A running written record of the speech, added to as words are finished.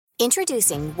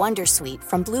Introducing Wondersuite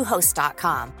from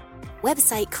Bluehost.com.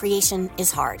 Website creation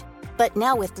is hard, but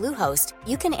now with Bluehost,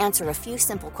 you can answer a few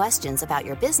simple questions about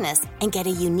your business and get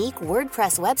a unique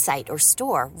WordPress website or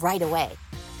store right away.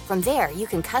 From there, you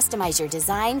can customize your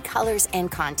design, colors,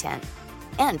 and content.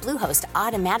 And Bluehost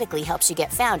automatically helps you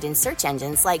get found in search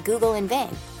engines like Google and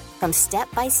Bing. From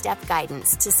step-by-step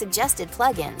guidance to suggested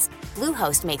plugins,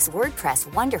 Bluehost makes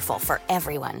WordPress wonderful for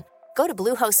everyone. Go to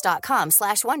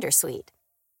bluehost.com/wondersuite.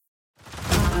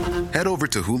 Head over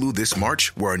to Hulu this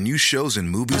March, where our new shows and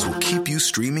movies will keep you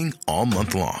streaming all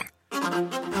month long.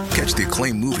 Catch the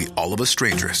acclaimed movie All of Us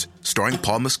Strangers, starring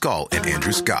Paul Mescal and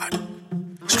Andrew Scott.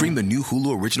 Stream the new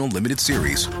Hulu original limited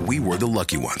series We Were the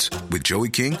Lucky Ones with Joey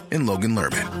King and Logan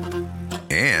Lerman.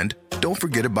 And don't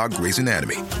forget about Grey's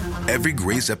Anatomy. Every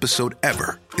Grey's episode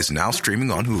ever is now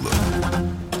streaming on Hulu.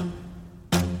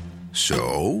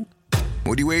 So,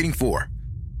 what are you waiting for?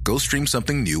 Go stream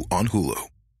something new on Hulu.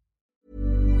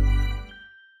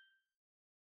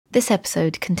 This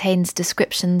episode contains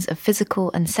descriptions of physical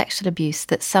and sexual abuse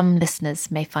that some listeners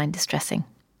may find distressing.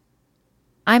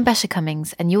 I'm Basha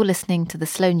Cummings, and you're listening to the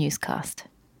Slow Newscast.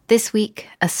 This week,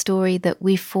 a story that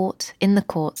we've fought in the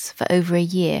courts for over a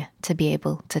year to be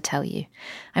able to tell you.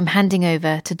 I'm handing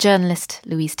over to journalist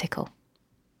Louise Tickle.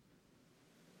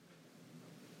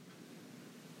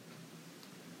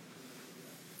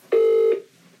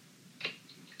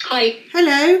 Hi.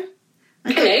 Hello.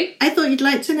 Hello. I thought you'd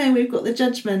like to know we've got the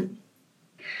judgment.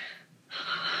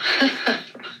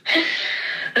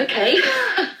 Okay.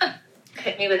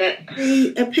 Hit me with it.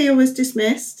 The appeal was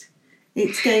dismissed.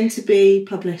 It's going to be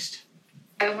published.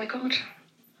 Oh my God.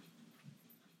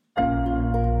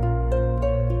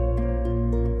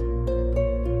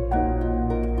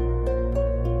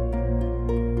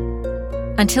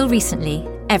 Until recently,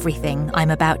 everything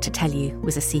I'm about to tell you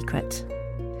was a secret.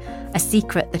 A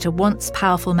secret that a once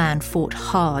powerful man fought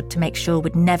hard to make sure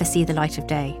would never see the light of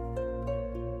day.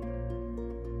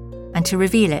 And to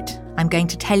reveal it, I'm going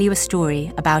to tell you a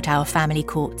story about our family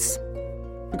courts.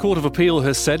 The Court of Appeal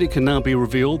has said it can now be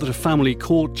revealed that a family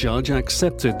court judge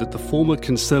accepted that the former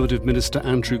Conservative minister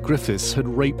Andrew Griffiths had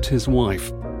raped his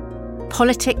wife.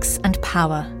 Politics and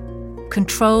power.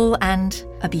 Control and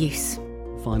abuse.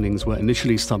 Findings were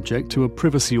initially subject to a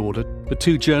privacy audit, but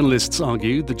two journalists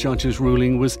argued the judge's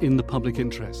ruling was in the public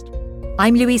interest.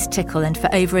 I'm Louise Tickle, and for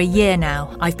over a year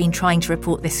now, I've been trying to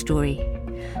report this story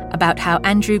about how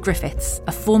Andrew Griffiths,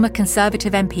 a former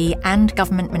Conservative MP and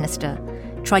government minister,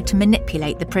 tried to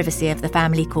manipulate the privacy of the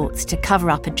family courts to cover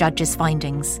up a judge's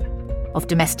findings of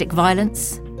domestic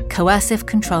violence, coercive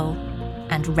control,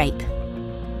 and rape.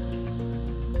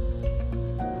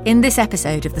 In this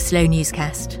episode of the Slow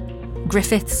Newscast,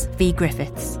 Griffiths v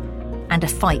Griffiths, and a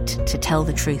fight to tell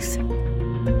the truth.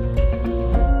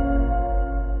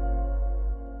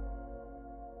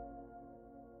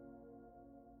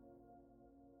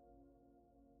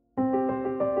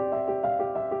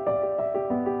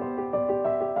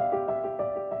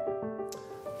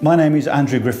 My name is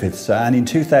Andrew Griffiths, and in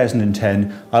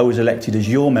 2010 I was elected as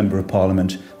your Member of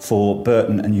Parliament for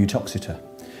Burton and Uttoxeter.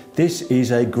 This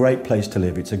is a great place to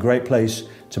live. It's a great place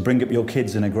to bring up your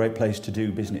kids and a great place to do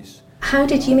business. How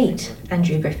did you meet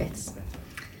Andrew Griffiths?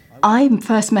 I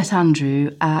first met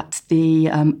Andrew at the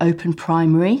Open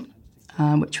Primary,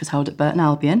 which was held at Burton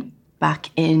Albion, back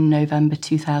in November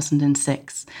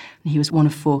 2006. And he was one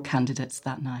of 4 candidates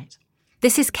that night.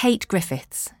 This is Kate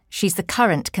Griffiths. She's the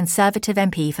current Conservative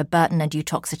MP for Burton and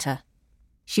Uttoxeter.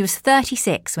 She was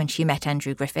 36 when she met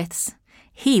Andrew Griffiths.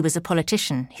 He was a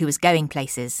politician who was going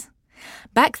places.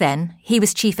 Back then, he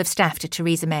was Chief of Staff to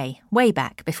Theresa May, way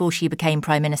back before she became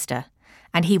Prime Minister,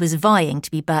 and he was vying to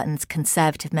be Burton's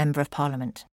Conservative Member of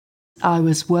Parliament. I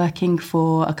was working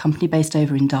for a company based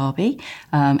over in Derby,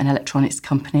 an electronics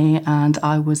company, and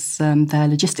I was their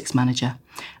logistics manager.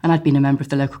 And I'd been a member of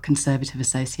the local Conservative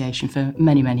Association for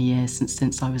many, many years,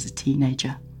 since I was a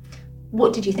teenager.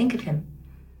 What did you think of him?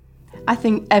 I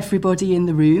think everybody in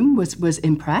the room was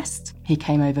impressed. He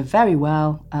came over very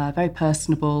well, very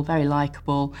personable, very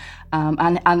likeable,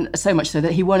 and so much so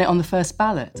that he won it on the first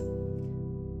ballot.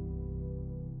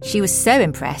 She was so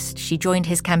impressed, she joined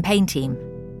his campaign team.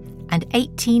 And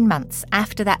 18 months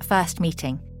after that first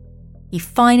meeting, he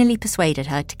finally persuaded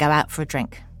her to go out for a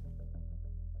drink.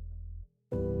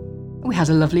 We had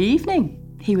a lovely evening.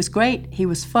 He was great, he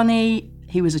was funny,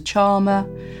 he was a charmer.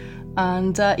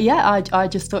 And I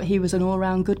just thought he was an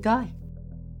all-round good guy.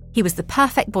 He was the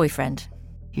perfect boyfriend.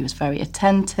 He was very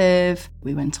attentive.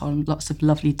 We went on lots of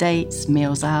lovely dates,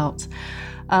 meals out,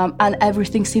 and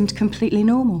everything seemed completely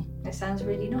normal. It sounds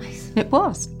really nice. It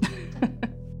was.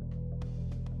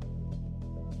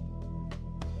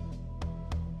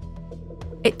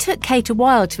 It took Kate a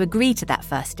while to agree to that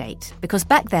first date, because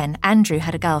back then Andrew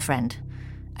had a girlfriend.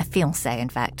 A fiancée, in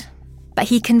fact. But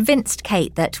he convinced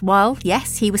Kate that while,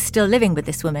 yes, he was still living with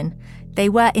this woman, they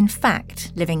were in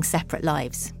fact living separate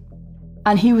lives.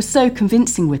 And he was so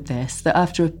convincing with this that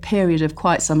after a period of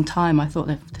quite some time, I thought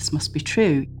that this must be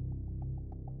true.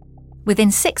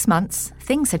 Within 6 months,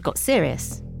 things had got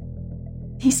serious.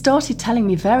 He started telling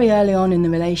me very early on in the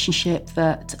relationship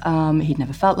that he'd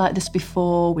never felt like this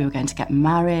before. We were going to get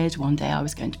married. One day I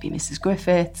was going to be Mrs.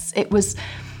 Griffiths. It was...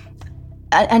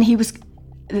 And he was...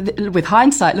 With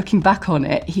hindsight, looking back on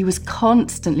it, he was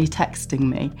constantly texting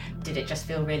me. Did it just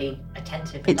feel really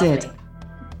attentive and It lovely? did.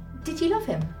 Did you love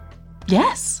him?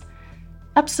 Yes,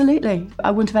 absolutely.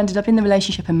 I wouldn't have ended up in the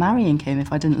relationship and marrying him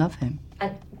if I didn't love him.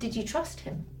 And did you trust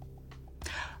him?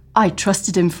 I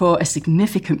trusted him for a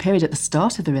significant period at the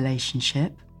start of the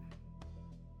relationship.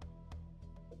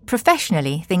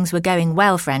 Professionally, things were going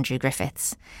well for Andrew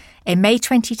Griffiths. In May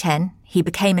 2010, he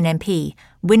became an MP,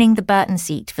 winning the Burton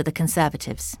seat for the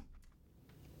Conservatives.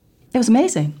 It was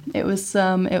amazing. It was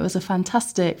a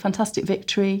fantastic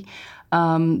victory.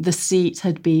 The seat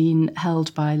had been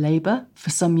held by Labour for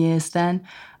some years then,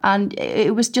 and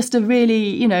it was just a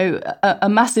really, a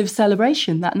massive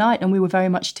celebration that night, and we were very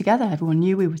much together. Everyone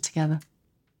knew we were together.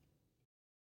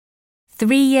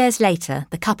 3 years later,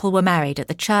 the couple were married at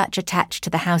the church attached to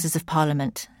the Houses of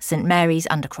Parliament, St Mary's,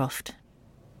 Undercroft.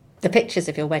 The pictures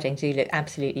of your wedding do look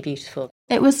absolutely beautiful.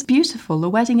 It was beautiful.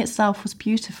 The wedding itself was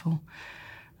beautiful.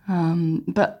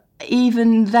 But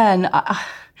even then,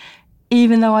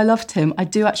 even though I loved him, I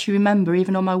do actually remember,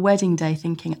 even on my wedding day,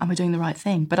 thinking, am I doing the right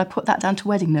thing? But I put that down to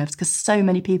wedding nerves, because so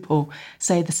many people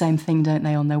say the same thing, don't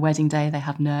they? On their wedding day, they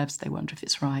have nerves, they wonder if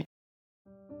it's right.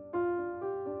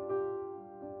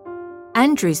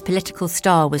 Andrew's political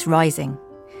star was rising.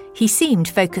 He seemed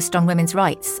focused on women's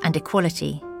rights and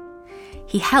equality.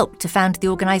 He helped to found the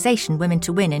organisation Women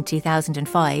to Win in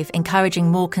 2005,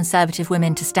 encouraging more Conservative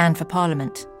women to stand for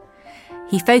Parliament.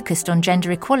 He focused on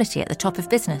gender equality at the top of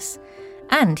business,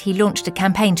 and he launched a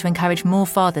campaign to encourage more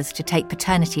fathers to take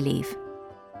paternity leave.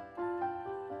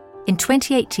 In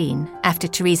 2018, after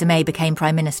Theresa May became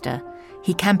Prime Minister,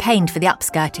 he campaigned for the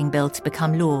upskirting bill to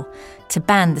become law, to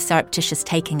ban the surreptitious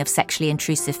taking of sexually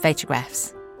intrusive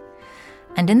photographs.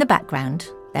 And in the background,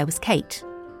 there was Kate,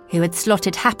 who had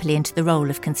slotted happily into the role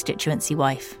of constituency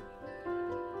wife.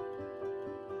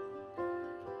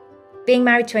 Being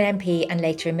married to an MP and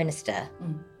later a minister,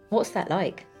 what's that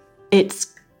like?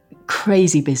 It's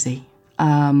crazy busy.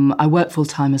 I work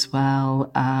full-time as well.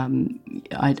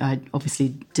 I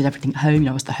obviously did everything at home.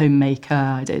 I was the homemaker.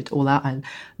 I did all that. I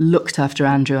looked after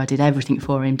Andrew. I did everything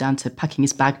for him, down to packing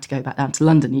his bag to go back down to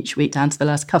London each week, down to the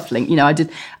last cufflink. I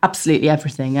did absolutely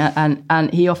everything.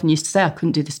 And he often used to say, I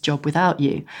couldn't do this job without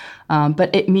you.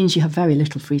 But it means you have very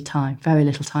little free time, very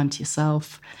little time to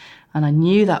yourself. And I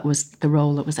knew that was the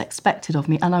role that was expected of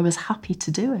me, and I was happy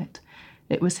to do it.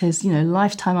 It was his,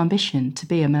 lifetime ambition to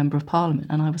be a Member of Parliament,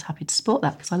 and I was happy to support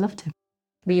that because I loved him.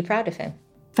 Were you proud of him?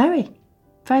 Very,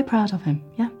 very proud of him,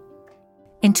 yeah.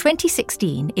 In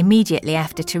 2016, immediately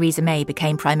after Theresa May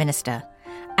became Prime Minister,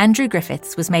 Andrew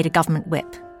Griffiths was made a government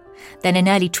whip. Then in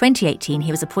early 2018,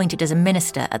 he was appointed as a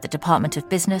minister at the Department of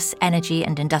Business, Energy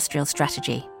and Industrial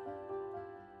Strategy.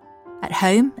 At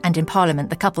home and in Parliament,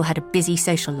 the couple had a busy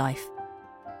social life.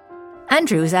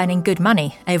 Andrew was earning good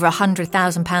money, over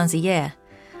 £100,000 a year.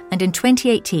 And in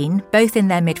 2018, both in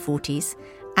their mid-40s,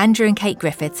 Andrew and Kate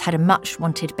Griffiths had a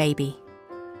much-wanted baby.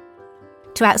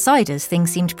 To outsiders,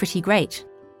 things seemed pretty great.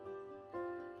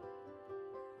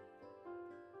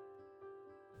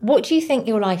 What do you think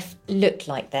your life looked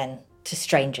like then to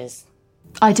strangers?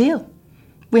 Ideal.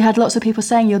 We had lots of people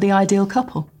saying you're the ideal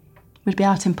couple. We'd be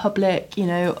out in public,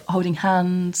 holding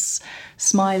hands,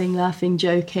 smiling, laughing,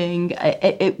 joking.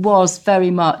 It was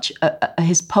very much,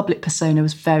 his public persona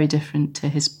was very different to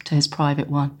his private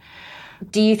one.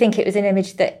 Do you think it was an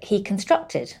image that he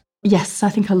constructed? Yes, I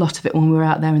think a lot of it when we were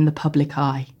out there in the public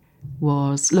eye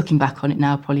was, looking back on it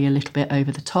now, probably a little bit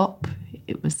over the top.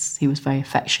 He was very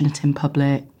affectionate in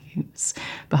public. He was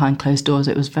behind closed doors.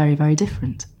 It was very, very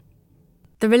different.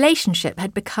 The relationship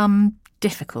had become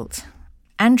difficult.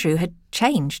 Andrew had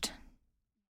changed.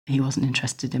 He wasn't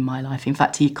interested in my life. In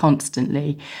fact, he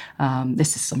constantly,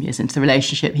 this is some years into the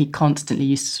relationship, he constantly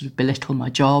used to sort of belittle my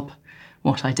job,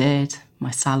 what I did, my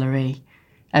salary,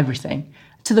 everything.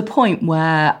 To the point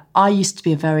where I used to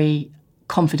be a very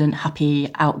confident, happy,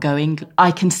 outgoing.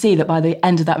 I can see that by the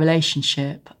end of that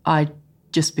relationship, I'd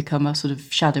just become a sort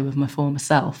of shadow of my former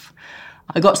self.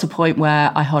 I got to the point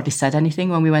where I hardly said anything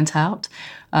when we went out,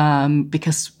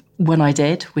 because when I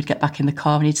did, we'd get back in the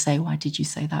car and he'd say, why did you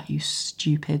say that, you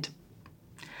stupid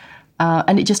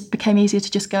And it just became easier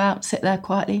to just go out, sit there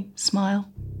quietly,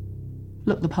 smile,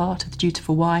 look the part of the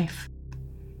dutiful wife,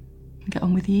 and get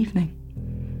on with the evening.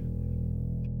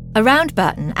 Around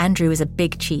Burton, Andrew was a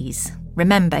big cheese.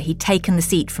 Remember, he'd taken the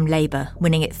seat from Labour,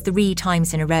 winning it 3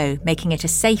 times in a row, making it a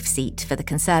safe seat for the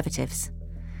Conservatives.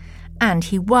 And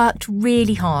he worked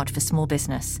really hard for small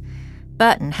business.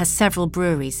 Burton has several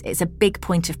breweries. It's a big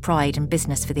point of pride and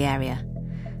business for the area.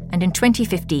 And in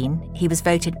 2015, he was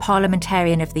voted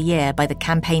Parliamentarian of the Year by the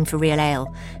Campaign for Real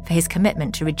Ale for his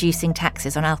commitment to reducing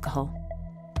taxes on alcohol.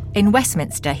 In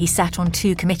Westminster, he sat on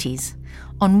 2 committees.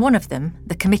 On one of them,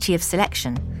 the Committee of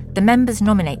Selection, the members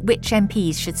nominate which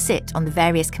MPs should sit on the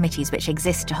various committees which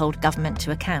exist to hold government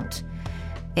to account.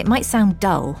 It might sound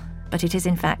dull, but it is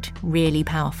in fact really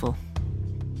powerful.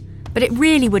 But it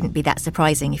really wouldn't be that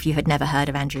surprising if you had never heard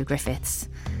of Andrew Griffiths.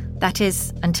 That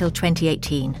is, until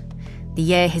 2018, the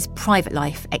year his private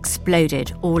life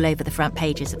exploded all over the front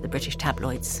pages of the British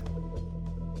tabloids.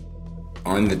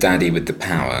 I'm the daddy with the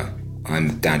power. I'm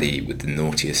the daddy with the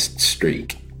naughtiest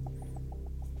streak.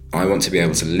 I want to be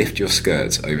able to lift your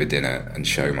skirts over dinner and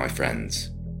show my friends.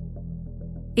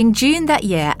 In June that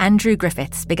year, Andrew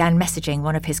Griffiths began messaging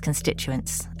one of his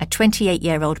constituents, a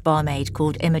 28-year-old barmaid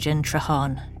called Imogen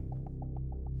Trahan.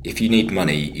 If you need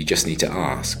money, you just need to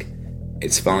ask.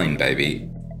 It's fine, baby.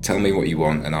 Tell me what you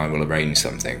want and I will arrange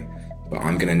something. But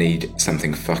I'm going to need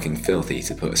something fucking filthy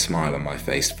to put a smile on my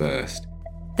face first.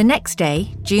 The next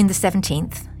day, June the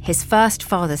 17th, his first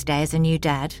Father's Day as a new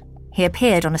dad, he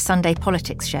appeared on a Sunday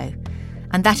politics show,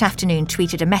 and that afternoon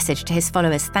tweeted a message to his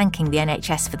followers thanking the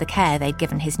NHS for the care they'd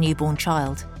given his newborn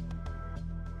child.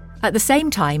 At the same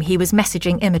time, he was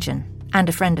messaging Imogen, and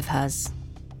a friend of hers.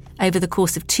 Over the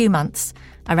course of 2 months,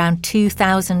 around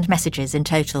 2,000 messages in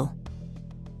total.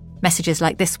 Messages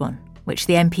like this one, which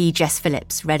the MP Jess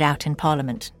Phillips read out in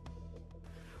Parliament.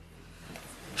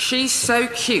 She's so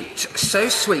cute, so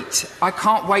sweet, I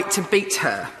can't wait to beat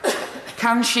her.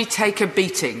 Can she take a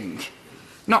beating?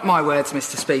 Not my words,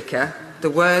 Mr. Speaker, the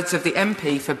words of the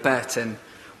MP for Burton,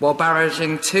 while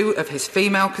barraging 2 of his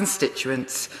female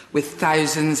constituents with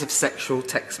thousands of sexual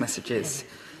text messages.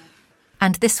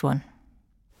 And this one.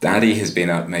 Daddy has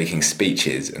been up making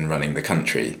speeches and running the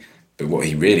country, but what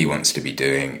he really wants to be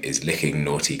doing is licking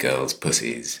naughty girls'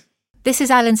 pussies. This is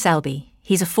Alan Selby.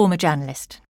 He's a former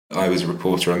journalist. I was a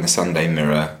reporter on the Sunday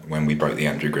Mirror when we broke the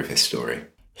Andrew Griffiths story.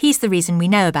 He's the reason we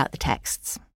know about the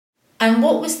texts. And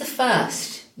what was the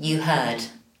first you heard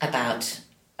about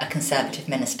a Conservative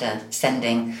minister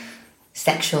sending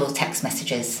sexual text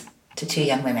messages to 2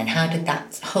 young women? How did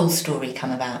that whole story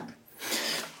come about?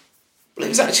 Well, it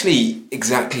was actually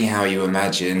exactly how you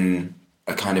imagine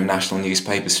a kind of national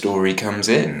newspaper story comes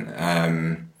in.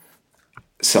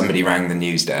 Somebody rang the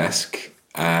news desk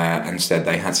and said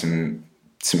they had some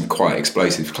quite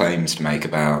explosive claims to make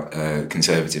about a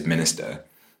Conservative minister.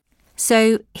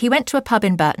 So he went to a pub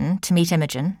in Burton to meet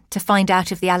Imogen to find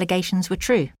out if the allegations were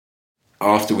true.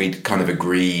 After we'd kind of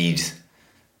agreed,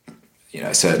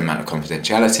 a certain amount of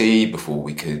confidentiality before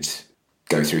we could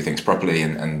go through things properly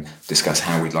and discuss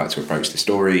how we'd like to approach the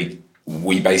story,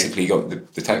 we basically got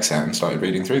the texts out and started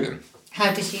reading through them.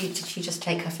 How did she just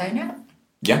take her phone out?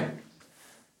 Yeah.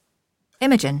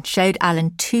 Imogen showed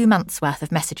Alan 2 months' worth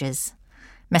of messages.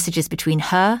 Messages between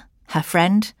her, her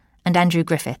friend, and Andrew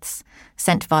Griffiths,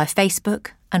 sent via Facebook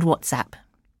and WhatsApp.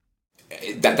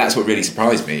 That's what really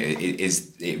surprised me.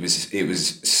 It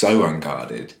was so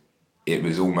unguarded. It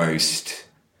was almost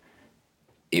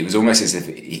as if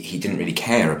he didn't really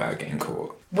care about getting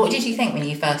caught. What did you think when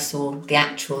you first saw the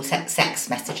actual sex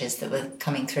messages that were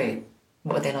coming through?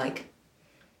 What were they like?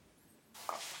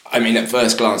 I mean, at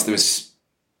first glance, there was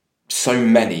so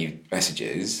many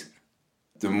messages.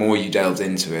 The more you delved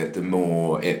into it, the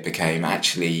more it became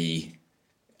actually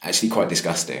quite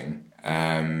disgusting.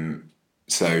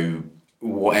 So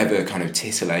whatever kind of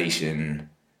titillation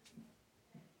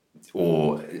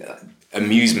or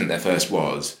amusement there first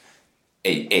was,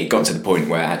 it got to the point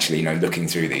where actually, looking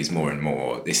through these more and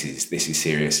more, this is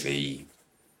seriously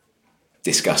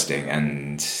disgusting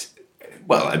and,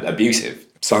 well, abusive.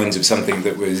 Signs of something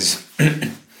that was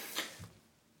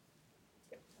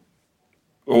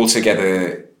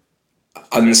altogether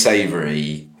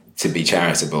unsavoury to be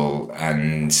charitable.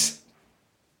 And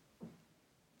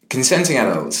consenting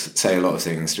adults say a lot of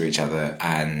things to each other,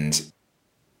 and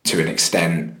to an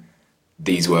extent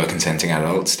these were consenting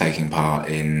adults taking part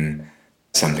in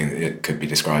something that could be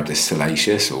described as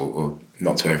salacious or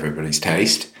not to everybody's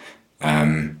taste.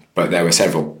 But there were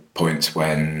several points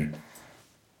when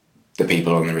the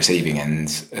people on the receiving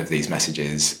end of these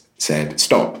messages said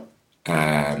stop,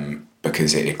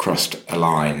 because it had crossed a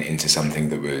line into something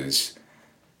that was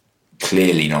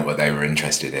clearly not what they were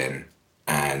interested in,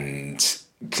 and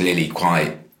clearly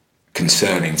quite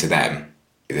concerning to them.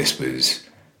 This was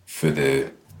for the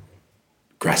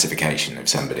gratification of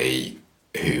somebody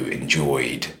who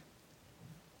enjoyed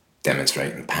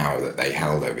demonstrating the power that they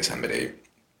held over somebody.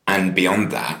 And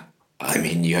beyond that, I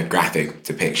mean, you had graphic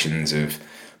depictions of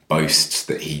boasts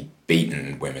that he'd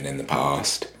beaten women in the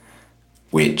past,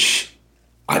 which,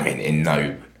 I mean, in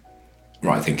no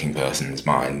right-thinking person's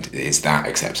mind is that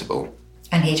acceptable.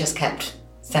 And he just kept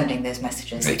sending those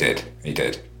messages. He did.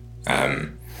 I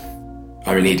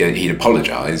mean, he'd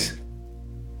apologise.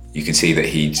 You could see that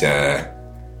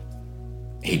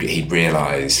he'd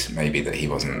realise maybe that he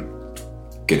wasn't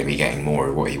going to be getting more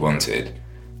of what he wanted,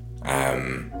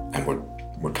 and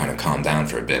would kind of calm down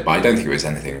for a bit. But I don't think it was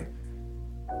anything.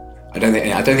 I don't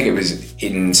think it was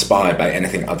inspired by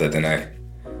anything other than a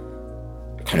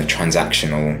kind of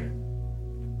transactional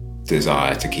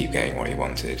desire to keep getting what he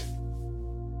wanted.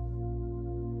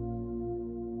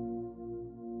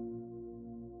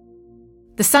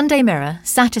 The Sunday Mirror,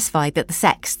 satisfied that the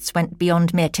sexts went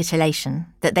beyond mere titillation,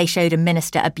 that they showed a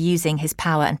minister abusing his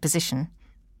power and position,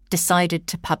 decided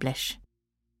to publish.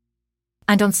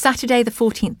 And on Saturday the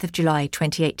 14th of July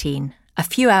 2018, a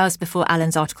few hours before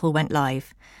Alan's article went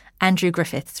live, Andrew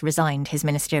Griffiths resigned his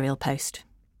ministerial post.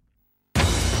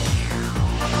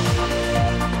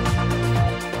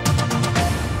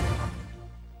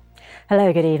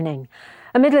 Hello, good evening.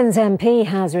 A Midlands MP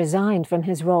has resigned from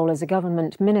his role as a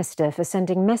government minister for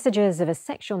sending messages of a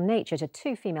sexual nature to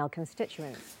 2 female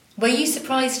constituents. Were you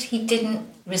surprised he didn't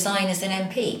resign as an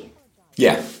MP?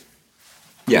 Yeah.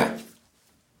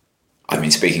 I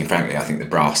mean, speaking frankly, I think the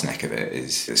brass neck of it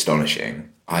is astonishing.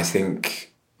 I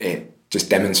think it just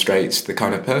demonstrates the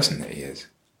kind of person that he is.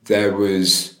 There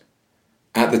was,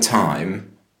 at the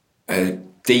time, a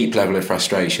deep level of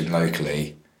frustration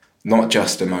locally, not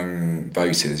just among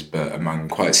voters, but among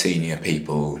quite senior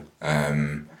people,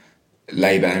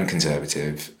 Labour and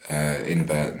Conservative, in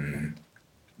Burton,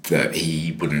 that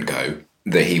he wouldn't go,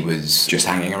 that he was just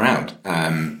hanging around.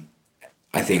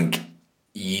 I think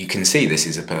you can see this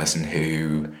is a person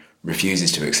who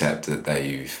refuses to accept that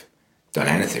they've done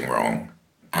anything wrong,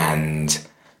 and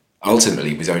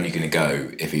ultimately was only going to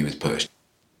go if he was pushed.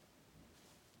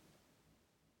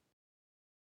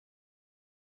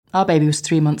 Our baby was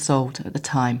 3 months old at the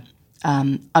time.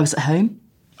 I was at home.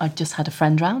 I'd just had a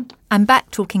friend round. I'm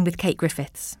back talking with Kate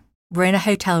Griffiths. We're in a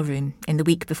hotel room in the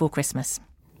week before Christmas.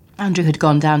 Andrew had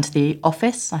gone down to the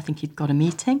office. I think he'd got a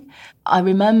meeting. I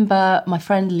remember my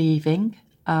friend leaving.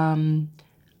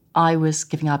 I was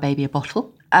giving our baby a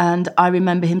bottle. And I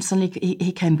remember him suddenly,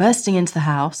 he came bursting into the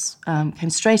house, came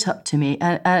straight up to me.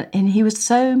 And he was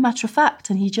so matter of fact.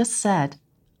 And he just said,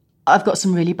 "I've got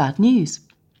some really bad news."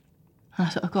 And I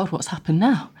thought, oh God, what's happened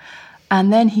now?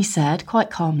 And then he said, quite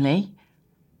calmly,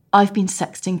 "I've been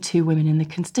sexting 2 women in the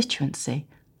constituency.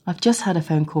 I've just had a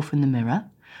phone call from the Mirror.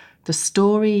 The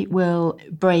story will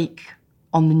break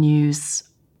on the news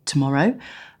tomorrow,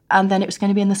 and then it was going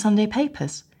to be in the Sunday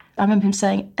papers." I remember him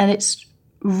saying, "And it's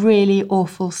really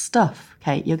awful stuff,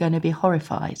 Kate, you're going to be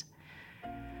horrified."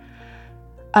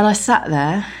 And I sat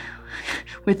there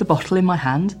with the bottle in my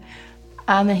hand,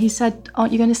 and then he said,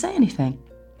 "Aren't you going to say anything?"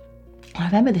 I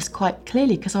remember this quite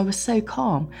clearly because I was so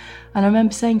calm. And I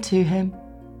remember saying to him,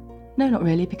 "No, not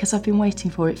really, because I've been waiting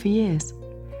for it for years."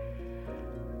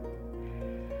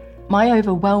 My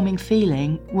overwhelming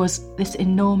feeling was this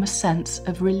enormous sense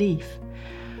of relief,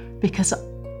 because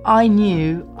I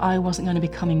knew I wasn't going to be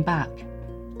coming back.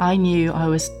 I knew I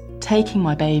was taking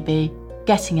my baby,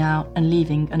 getting out and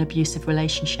leaving an abusive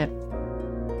relationship.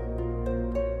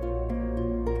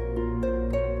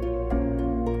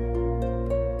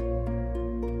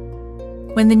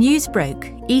 When the news broke,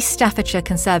 East Staffordshire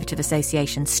Conservative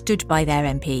Association stood by their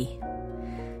MP.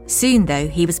 Soon, though,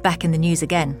 he was back in the news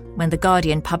again when The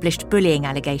Guardian published bullying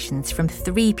allegations from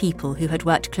 3 people who had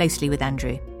worked closely with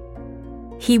Andrew.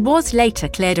 He was later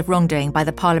cleared of wrongdoing by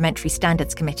the Parliamentary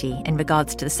Standards Committee in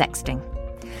regards to the sexting.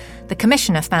 The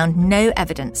Commissioner found no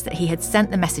evidence that he had sent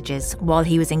the messages while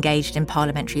he was engaged in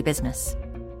parliamentary business.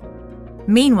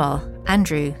 Meanwhile,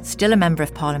 Andrew, still a Member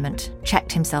of Parliament,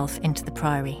 checked himself into the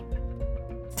Priory.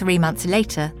 3 months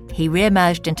later, he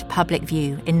re-emerged into public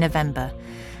view in November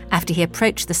after he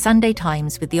approached the Sunday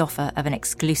Times with the offer of an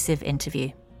exclusive interview.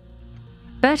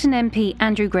 Burton MP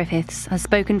Andrew Griffiths has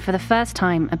spoken for the first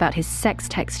time about his sex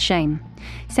text shame,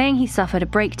 saying he suffered a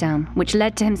breakdown which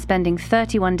led to him spending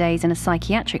 31 days in a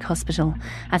psychiatric hospital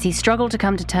as he struggled to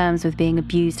come to terms with being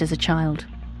abused as a child.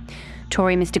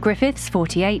 Tory Mr Griffiths,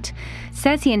 48,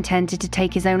 says he intended to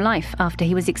take his own life after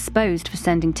he was exposed for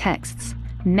sending texts,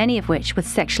 many of which were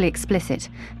sexually explicit,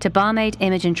 to barmaid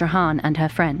Imogen Trahan and her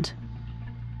friend.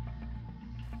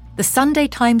 The Sunday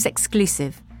Times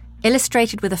exclusive,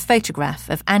 illustrated with a photograph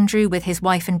of Andrew with his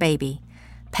wife and baby,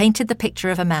 painted the picture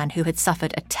of a man who had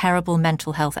suffered a terrible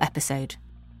mental health episode.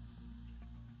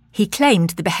 He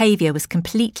claimed the behaviour was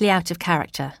completely out of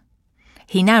character.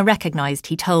 He now recognised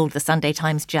he told the Sunday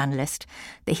Times journalist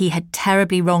that he had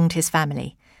terribly wronged his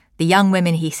family, the young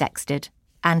women he sexted,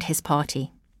 and his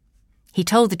party. He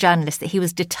told the journalist that he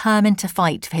was determined to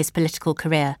fight for his political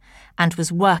career and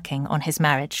was working on his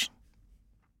marriage.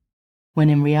 When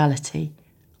in reality,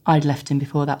 I'd left him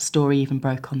before that story even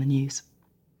broke on the news.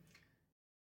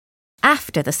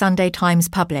 After the Sunday Times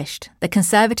published, the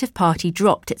Conservative Party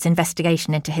dropped its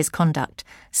investigation into his conduct,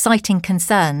 citing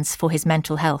concerns for his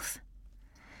mental health.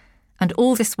 And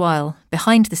all this while,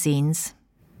 behind the scenes,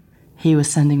 he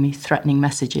was sending me threatening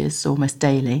messages almost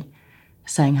daily,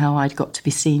 saying how I'd got to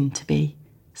be seen to be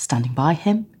standing by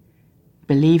him,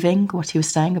 believing what he was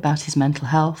saying about his mental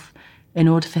health in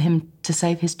order for him to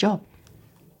save his job.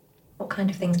 What kind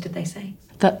of things did they say?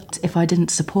 That if I didn't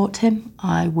support him,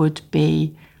 I would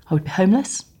be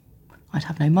homeless, I'd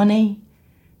have no money,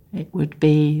 it would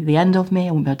be the end of me,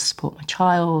 I wouldn't be able to support my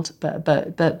child, but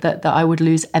that I would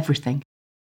lose everything.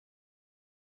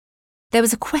 There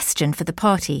was a question for the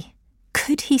party.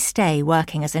 Could he stay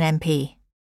working as an MP?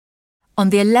 On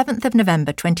the 11th of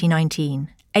November 2019,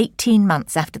 18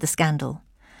 months after the scandal,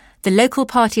 the local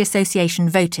party association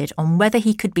voted on whether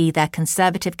he could be their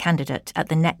Conservative candidate at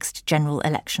the next general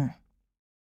election.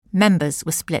 Members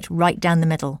were split right down the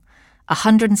middle,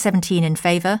 117 in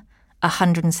favour,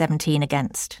 117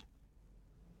 against.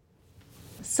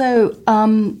 So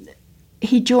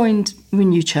he joined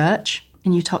Renew Church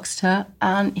in Uttoxeter,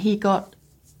 and he got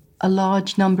a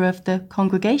large number of the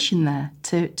congregation there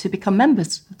to become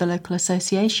members of the local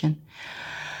association.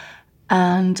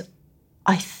 And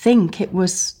I think it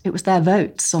was their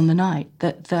votes on the night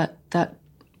that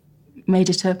made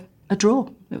it a draw.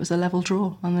 It was a level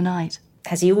draw on the night.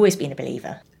 Has he always been a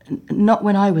believer? Not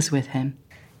when I was with him.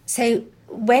 So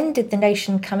when did the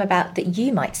notion come about that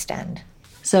you might stand?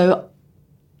 So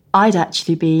I'd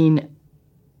actually been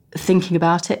thinking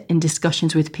about it in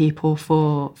discussions with people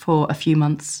for a few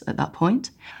months at that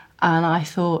point. And I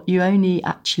thought, you only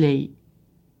actually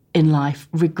in life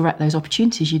regret those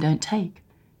opportunities you don't take.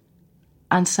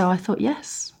 And so I thought,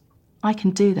 yes, I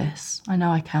can do this. I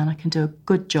know I can do a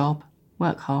good job,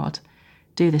 work hard,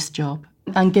 do this job,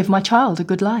 and give my child a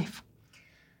good life.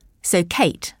 So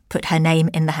Kate put her name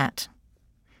in the hat.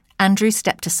 Andrew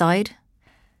stepped aside,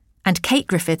 and Kate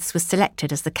Griffiths was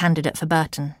selected as the candidate for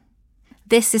Burton.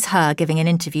 This is her giving an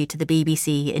interview to the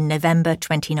BBC in November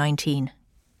 2019.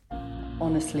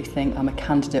 Honestly think I'm a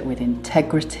candidate with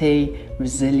integrity,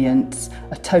 resilience,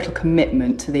 a total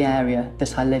commitment to the area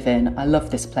that I live in. I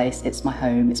love this place, it's my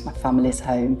home, it's my family's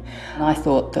home. And I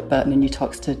thought that Burton and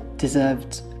Uttoxeter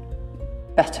deserved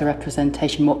better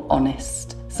representation, more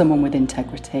honest, someone with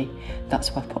integrity.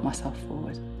 That's why I put myself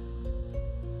forward.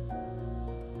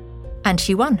 And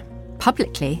she won.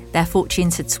 Publicly, their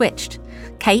fortunes had switched.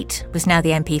 Kate was now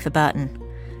the MP for Burton.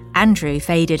 Andrew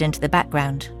faded into the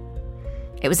background.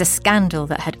 It was a scandal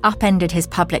that had upended his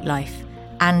public life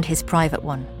and his private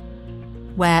one,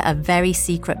 where a very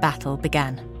secret battle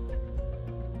began.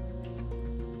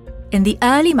 In the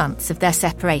early months of their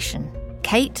separation,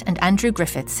 Kate and Andrew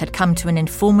Griffiths had come to an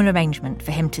informal arrangement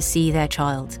for him to see their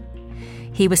child.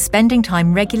 He was spending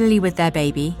time regularly with their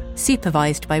baby,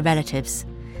 supervised by relatives,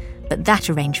 but that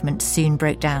arrangement soon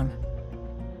broke down.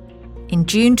 In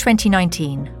June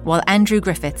 2019, while Andrew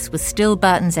Griffiths was still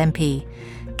Burton's MP,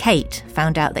 Kate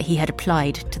found out that he had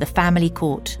applied to the family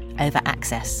court over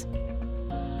access.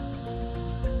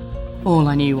 All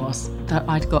I knew was that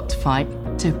I'd got to fight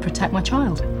to protect my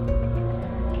child.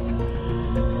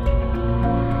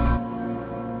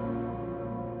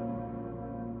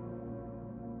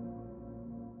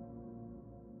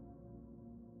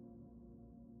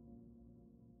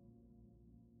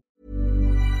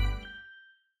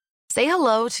 Say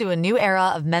hello to a new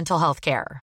era of mental health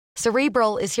care.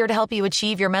 Cerebral is here to help you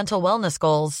achieve your mental wellness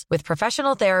goals with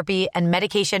professional therapy and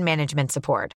medication management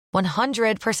support.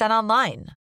 100% online.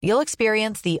 You'll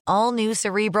experience the all-new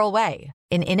Cerebral Way,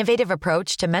 an innovative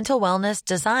approach to mental wellness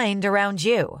designed around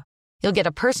you. You'll get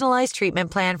a personalized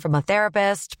treatment plan from a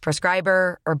therapist,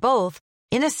 prescriber, or both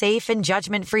in a safe and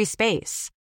judgment-free space.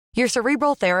 Your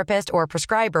Cerebral therapist or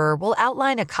prescriber will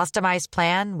outline a customized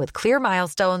plan with clear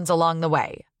milestones along the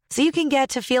way, so you can get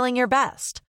to feeling your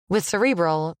best. With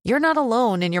Cerebral, you're not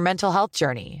alone in your mental health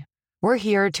journey. We're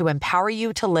here to empower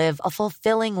you to live a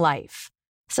fulfilling life.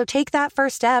 So take that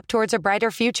first step towards a brighter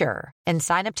future and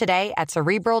sign up today at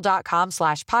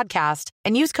Cerebral.com/podcast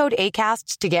and use code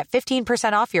ACAST to get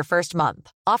 15% off your first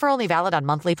month. Offer only valid on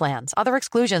monthly plans. Other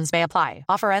exclusions may apply.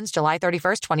 Offer ends July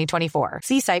 31st, 2024.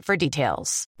 See site for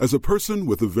details. As a person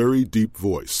with a very deep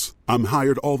voice, I'm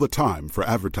hired all the time for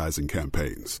advertising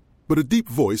campaigns. But a deep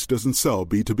voice doesn't sell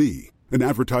B2B, and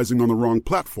advertising on the wrong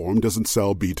platform doesn't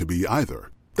sell B2B either.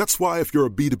 That's why if you're a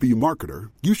B2B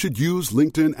marketer, you should use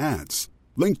LinkedIn ads.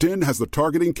 LinkedIn has the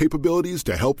targeting capabilities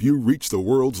to help you reach the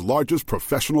world's largest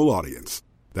professional audience.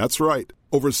 That's right,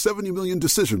 over 70 million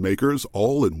decision makers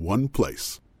all in one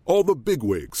place. All the big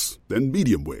wigs, then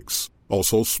medium wigs,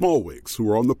 also small wigs who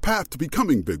are on the path to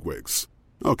becoming big wigs.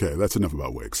 Okay, that's enough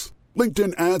about wigs.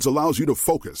 LinkedIn ads allows you to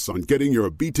focus on getting your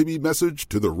B2B message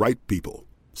to the right people.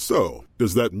 So,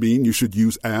 does that mean you should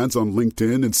use ads on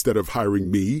LinkedIn instead of hiring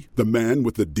me, the man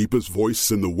with the deepest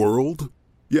voice in the world?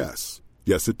 Yes.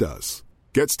 Yes, it does.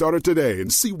 Get started today and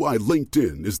see why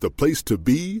LinkedIn is the place to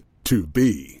be to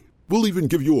be. We'll even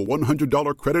give you a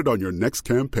 $100 credit on your next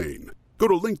campaign. Go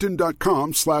to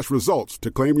linkedin.com/results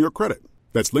to claim your credit.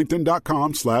 That's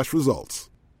linkedin.com/results.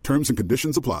 Terms and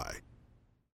conditions apply.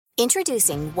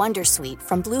 Introducing Wondersuite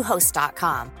from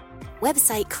Bluehost.com.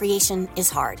 Website creation is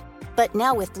hard, but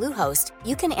now with Bluehost,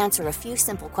 you can answer a few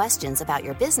simple questions about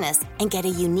your business and get a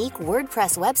unique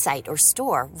WordPress website or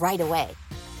store right away.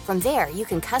 From there, you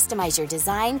can customize your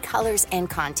design, colors, and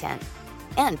content.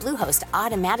 And Bluehost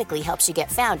automatically helps you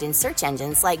get found in search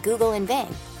engines like Google and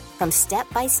Bing. From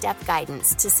step-by-step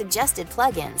guidance to suggested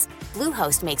plugins,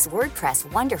 Bluehost makes WordPress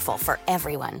wonderful for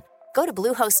everyone. Go to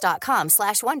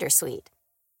bluehost.com/wondersuite.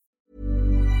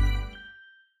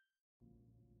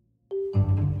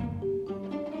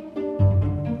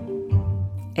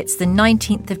 It's the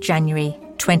 19th of January,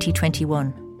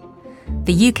 2021.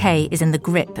 The UK is in the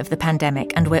grip of the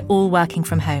pandemic and we're all working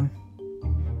from home.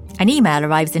 An email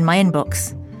arrives in my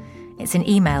inbox. It's an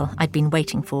email I'd been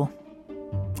waiting for.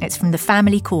 It's from the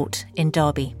family court in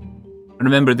Derby. I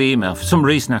remember the email. For some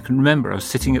reason I can remember I was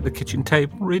sitting at the kitchen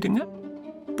table reading it.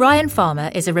 Brian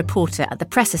Farmer is a reporter at the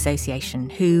Press Association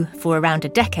who, for around a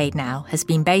decade now, has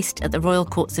been based at the Royal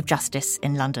Courts of Justice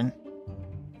in London.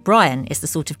 Brian is the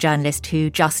sort of journalist who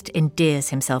just endears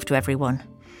himself to everyone.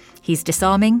 He's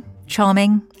disarming,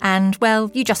 charming, and,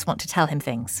 well, you just want to tell him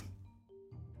things.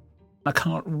 I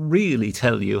can't really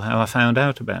tell you how I found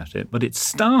out about it, but it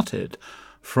started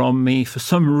from me, for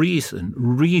some reason,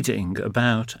 reading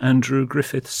about Andrew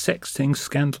Griffith's sexting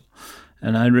scandal.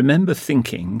 And I remember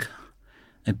thinking,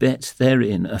 I bet they're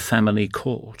in a family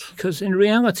court. Because in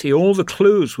reality, all the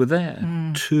clues were there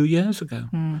 2 years ago.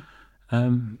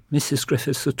 Mrs.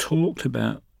 Griffiths had talked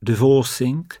about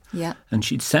divorcing, and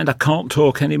she'd said, I can't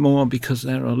talk anymore because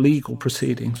there are legal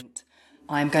proceedings.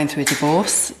 I'm going through a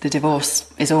divorce. The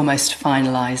divorce is almost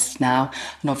finalised now,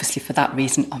 and obviously for that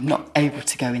reason I'm not able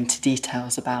to go into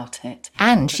details about it.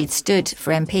 And she'd stood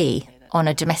for MP on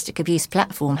a domestic abuse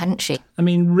platform, hadn't she? I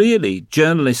mean, really,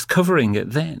 journalists covering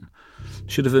it then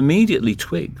should have immediately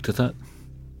twigged that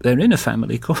they're in a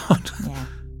family court. Yeah.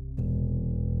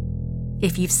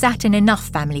 If you've sat in enough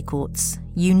family courts,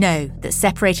 you know that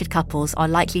separated couples are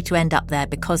likely to end up there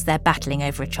because they're battling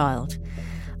over a child,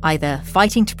 either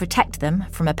fighting to protect them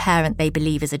from a parent they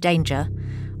believe is a danger,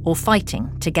 or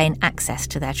fighting to gain access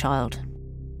to their child.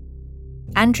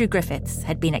 Andrew Griffiths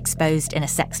had been exposed in a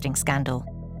sexting scandal.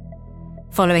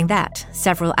 Following that,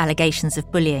 several allegations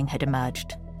of bullying had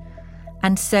emerged.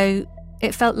 And so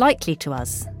it felt likely to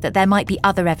us that there might be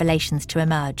other revelations to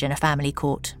emerge in a family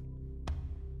court.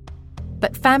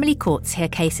 But family courts hear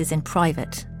cases in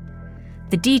private.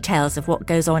 The details of what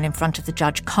goes on in front of the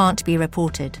judge can't be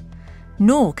reported,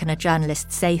 nor can a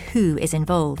journalist say who is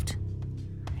involved.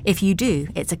 If you do,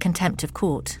 it's a contempt of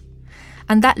court.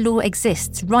 And that law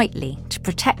exists rightly to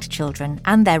protect children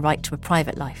and their right to a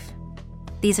private life.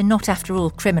 These are not, after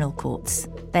all, criminal courts.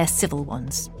 They're civil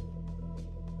ones.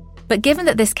 But given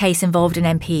that this case involved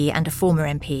an MP and a former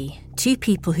MP, two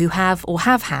people who have or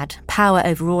have had power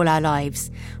over all our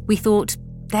lives, we thought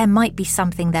there might be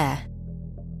something there.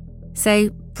 So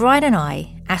Brian and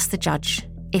I asked the judge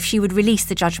if she would release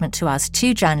the judgment to us,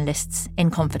 two journalists, in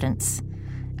confidence.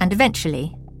 And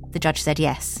eventually, the judge said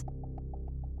yes.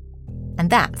 And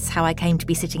that's how I came to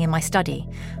be sitting in my study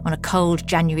on a cold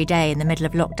January day in the middle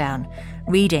of lockdown,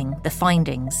 reading the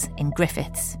findings in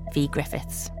Griffiths v.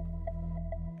 Griffiths.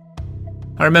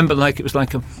 I remember it was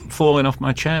like a falling off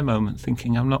my chair moment,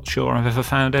 thinking I'm not sure I've ever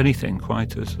found anything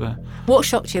quite as... What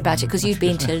shocked you about it? Because you've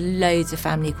been to loads of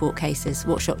family court cases.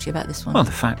 What shocked you about this one? Well,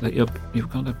 the fact that you've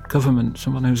got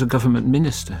someone who's a government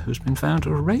minister who's been found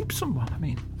to have raped someone. I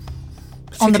mean,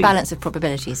 On the balance of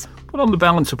probabilities. Well, on the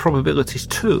balance of probabilities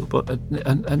too, but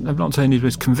and I'm not saying he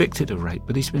was convicted of rape,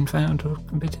 but he's been found to have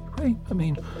committed rape. I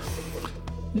mean,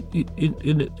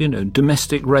 you know,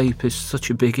 domestic rape is such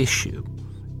a big issue.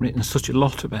 Written such a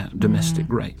lot about domestic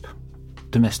rape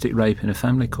in a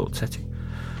family court setting.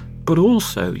 But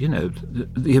also, you know,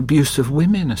 the abuse of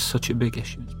women is such a big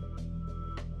issue.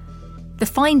 The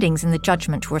findings in the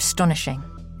judgment were astonishing.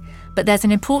 But there's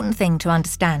an important thing to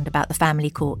understand about the family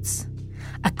courts.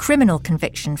 A criminal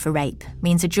conviction for rape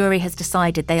means a jury has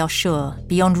decided they are sure,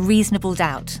 beyond reasonable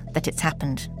doubt, that it's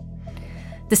happened.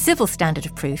 The civil standard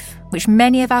of proof, which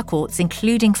many of our courts,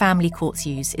 including family courts,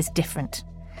 use, is different.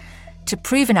 To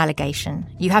prove an allegation,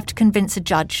 you have to convince a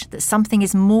judge that something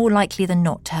is more likely than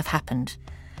not to have happened.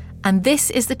 And this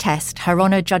is the test Her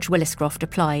Honour Judge Williscroft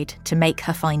applied to make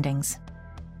her findings.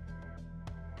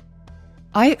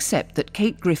 I accept that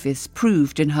Kate Griffiths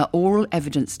proved in her oral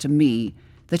evidence to me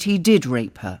that he did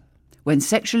rape her, when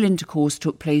sexual intercourse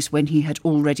took place when he had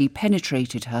already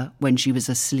penetrated her when she was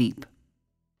asleep.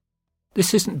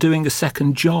 This isn't doing a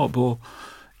second job or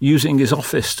using his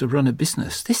office to run a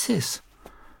business. This is,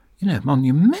 you know,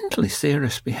 monumentally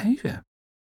serious behaviour.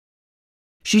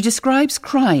 She describes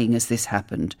crying as this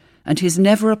happened and his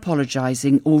never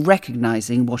apologising or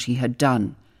recognising what he had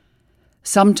done.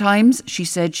 Sometimes, she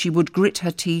said, she would grit her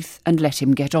teeth and let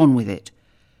him get on with it.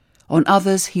 On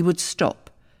others, he would stop.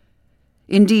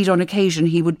 Indeed, on occasion,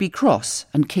 he would be cross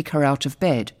and kick her out of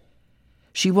bed.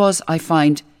 She was, I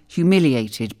find,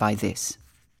 humiliated by this.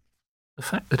 The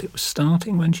fact that it was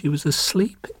starting when she was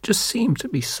asleep, it just seemed to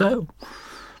be so.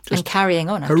 And carrying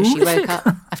on after she woke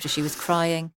up, after she was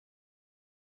crying.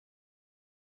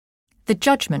 The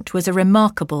judgment was a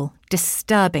remarkable,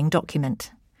 disturbing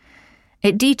document.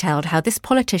 It detailed how this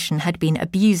politician had been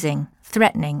abusing,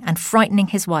 threatening and frightening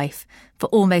his wife for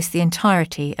almost the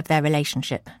entirety of their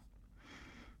relationship.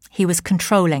 He was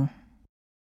controlling.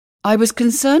 I was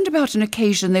concerned about an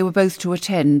occasion they were both to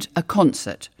attend, a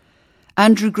concert.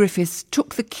 Andrew Griffiths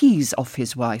took the keys off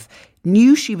his wife,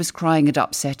 knew she was crying and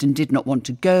upset and did not want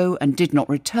to go and did not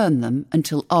return them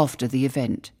until after the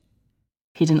event.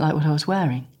 He didn't like what I was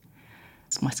wearing.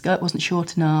 My skirt wasn't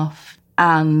short enough,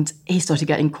 and he started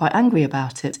getting quite angry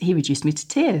about it. He reduced me to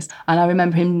tears. And I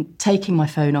remember him taking my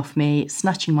phone off me,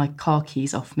 snatching my car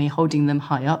keys off me, holding them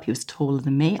high up. He was taller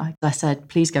than me. I said,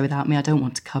 please go without me, I don't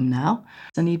want to come now.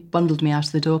 And he bundled me out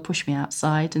of the door, pushed me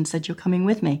outside and said, you're coming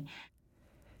with me.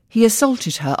 He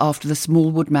assaulted her after the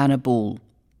Smallwood Manor ball.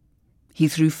 He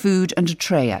threw food and a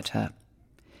tray at her.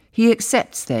 He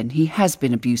accepts, then, he has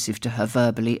been abusive to her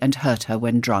verbally and hurt her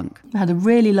when drunk. We had a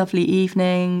really lovely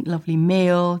evening, lovely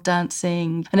meal,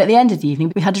 dancing. And at the end of the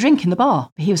evening, we had a drink in the bar.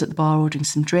 He was at the bar ordering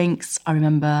some drinks. I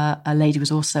remember a lady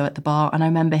was also at the bar, and I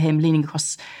remember him leaning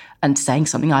across and saying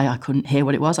something. I couldn't hear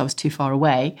what it was. I was too far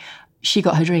away. She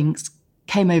got her drinks,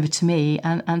 came over to me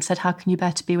and said, how can you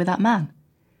bear to be with that man?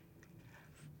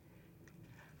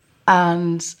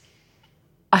 And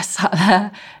I sat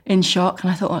there in shock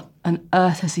and I thought, what on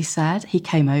earth has he said? He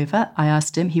came over, I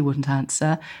asked him, he wouldn't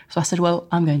answer. So I said, well,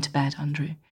 I'm going to bed,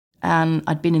 Andrew. And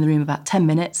I'd been in the room about 10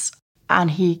 minutes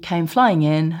and he came flying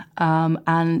in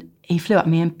and he flew at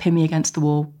me and pinned me against the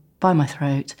wall by my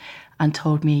throat and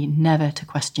told me never to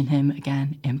question him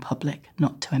again in public,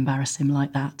 not to embarrass him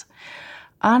like that.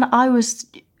 And I was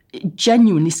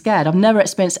genuinely scared. I've never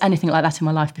experienced anything like that in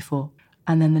my life before.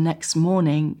 And then the next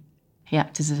morning, he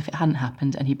acted as if it hadn't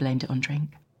happened and he blamed it on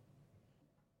drink.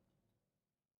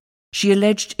 She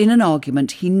alleged in an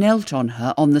argument he knelt on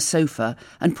her on the sofa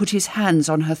and put his hands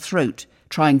on her throat,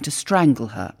 trying to strangle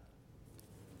her.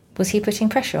 Was he putting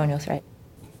pressure on your throat?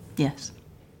 Yes.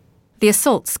 The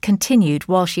assaults continued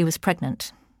while she was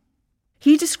pregnant.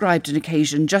 He described an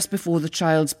occasion just before the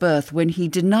child's birth when he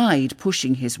denied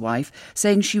pushing his wife,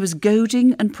 saying she was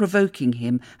goading and provoking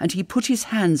him, and he put his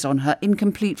hands on her in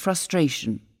complete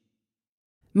frustration.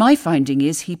 My finding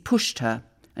is he pushed her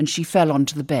and she fell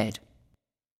onto the bed.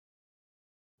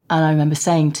 And I remember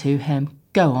saying to him,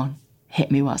 go on,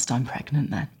 hit me whilst I'm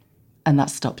pregnant then. And that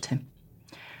stopped him.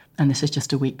 And this was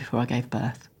just a week before I gave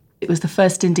birth. It was the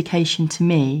first indication to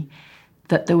me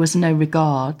that there was no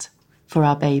regard for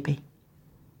our baby.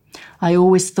 I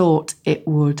always thought it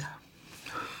would.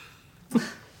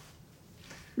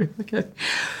 Okay.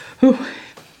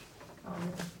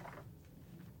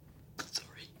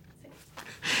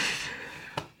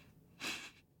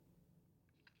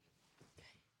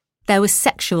 There was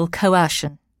sexual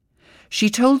coercion. She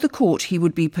told the court he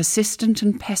would be persistent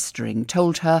and pestering,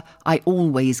 told her, I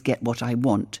always get what I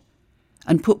want,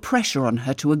 and put pressure on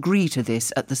her to agree to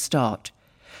this at the start.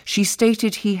 She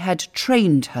stated he had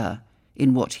trained her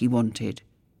in what he wanted.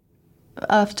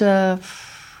 After a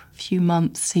few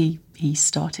months, he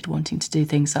started wanting to do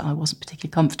things that I wasn't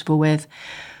particularly comfortable with,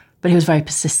 but he was very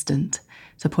persistent,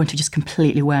 to the point of just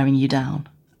completely wearing you down.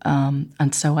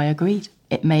 And so I agreed.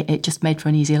 It just made for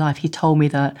an easier life. He told me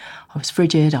that I was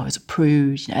frigid, I was a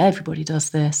prude, everybody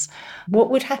does this. What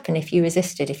would happen if you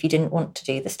resisted, if you didn't want to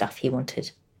do the stuff he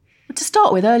wanted? To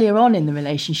start with, earlier on in the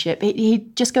relationship,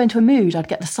 he'd just go into a mood, I'd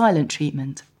get the silent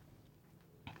treatment.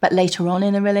 But later on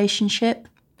in the relationship,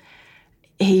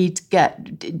 he'd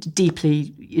get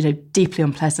deeply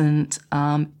unpleasant,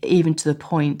 even to the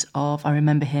point of, I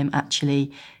remember him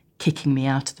actually kicking me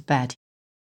out of the bed.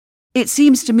 It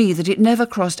seems to me that it never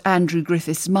crossed Andrew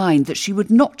Griffiths' mind that she would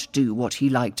not do what he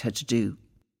liked her to do.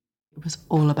 It was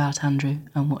all about Andrew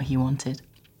and what he wanted.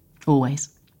 Always.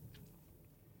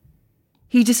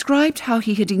 He described how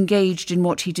he had engaged in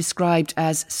what he described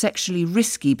as sexually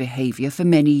risky behaviour for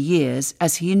many years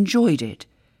as he enjoyed it.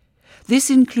 This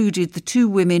included the 2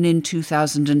 women in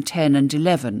 2010 and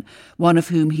 11, one of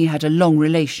whom he had a long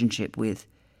relationship with.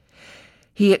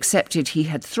 He accepted he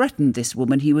had threatened this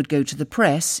woman he would go to the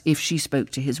press if she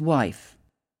spoke to his wife.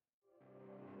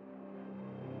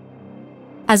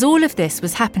 As all of this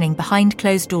was happening behind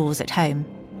closed doors at home,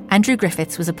 Andrew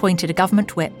Griffiths was appointed a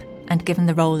government whip and given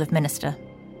the role of minister.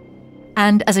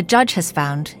 And as a judge has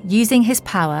found, using his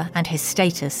power and his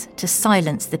status to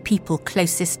silence the people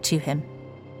closest to him.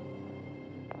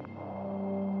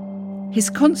 His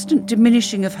constant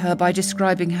diminishing of her by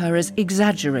describing her as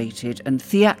exaggerated and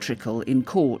theatrical in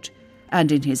court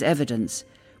and in his evidence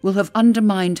will have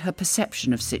undermined her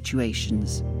perception of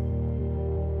situations.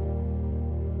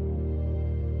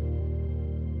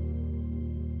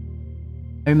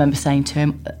 I remember saying to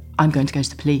him, I'm going to go to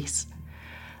the police.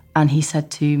 And he said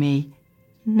to me,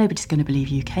 nobody's going to believe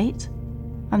you, Kate.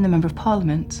 I'm the Member of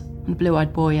Parliament. I'm the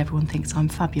blue-eyed boy. Everyone thinks I'm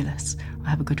fabulous. I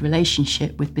have a good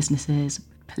relationship with businesses,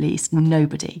 police.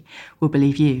 Nobody will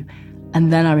believe you.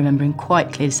 And then I remember him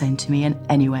quite clearly saying to me, and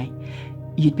anyway,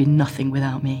 you'd be nothing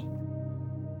without me.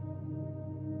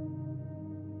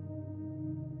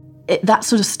 That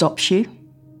sort of stops you.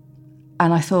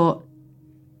 And I thought,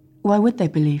 why would they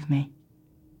believe me?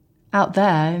 Out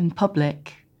there in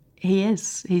public,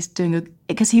 he's doing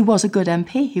because he was a good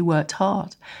MP, he worked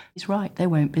hard. He's right, they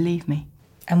won't believe me.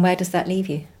 And where does that leave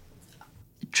you?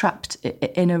 Trapped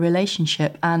in a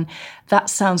relationship, and that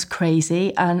sounds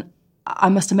crazy. And I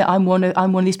must admit, I'm one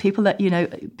of these people that,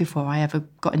 before I ever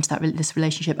got into this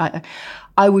relationship,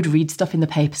 I would read stuff in the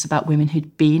papers about women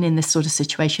who'd been in this sort of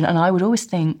situation, and I would always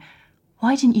think,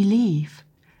 why didn't you leave?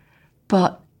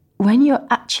 But when you're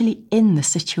actually in the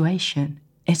situation,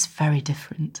 it's very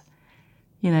different.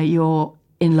 You're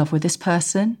in love with this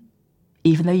person,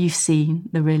 even though you've seen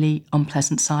the really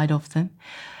unpleasant side of them.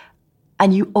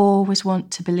 And you always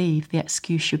want to believe the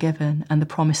excuse you're given and the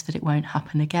promise that it won't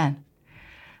happen again.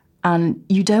 And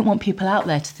you don't want people out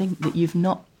there to think that you've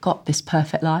not got this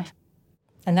perfect life.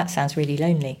 And that sounds really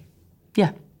lonely.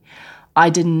 Yeah.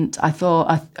 I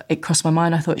thought, it crossed my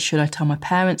mind, I thought, should I tell my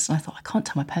parents? And I thought, I can't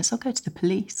tell my parents, I'll go to the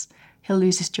police. He'll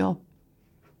lose his job.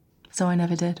 So I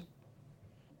never did.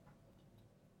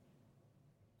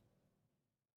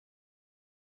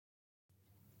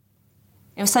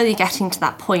 It was slowly getting to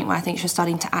that point where I think she was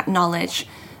starting to acknowledge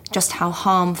just how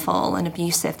harmful and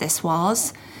abusive this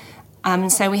was.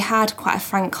 And so we had quite a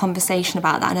frank conversation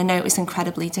about that, and I know it was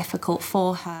incredibly difficult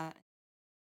for her.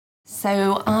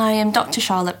 So I am Dr.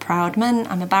 Charlotte Proudman.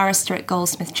 I'm a barrister at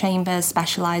Goldsmith Chambers,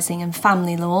 specialising in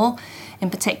family law, in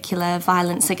particular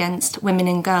violence against women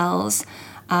and girls.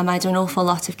 I do an awful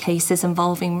lot of cases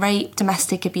involving rape,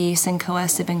 domestic abuse and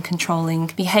coercive and controlling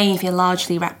behaviour,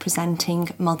 largely representing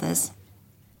mothers.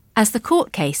 As the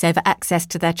court case over access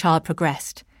to their child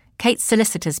progressed, Kate's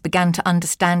solicitors began to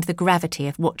understand the gravity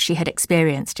of what she had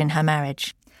experienced in her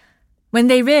marriage. When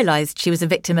they realised she was a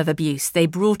victim of abuse, they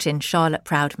brought in Charlotte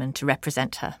Proudman to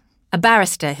represent her, a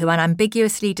barrister who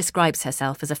unambiguously describes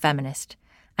herself as a feminist,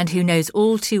 and who knows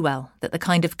all too well that the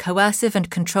kind of coercive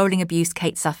and controlling abuse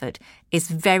Kate suffered is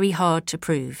very hard to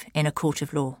prove in a court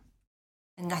of law.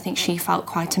 And I think she felt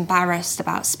quite embarrassed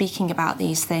about speaking about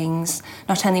these things,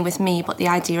 not only with me, but the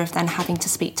idea of then having to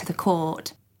speak to the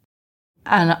court.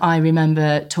 And I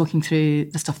remember talking through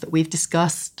the stuff that we've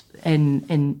discussed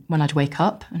in when I'd wake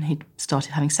up and he'd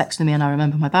started having sex with me, and I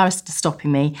remember my barrister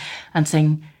stopping me and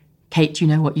saying, Kate, do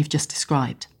you know what you've just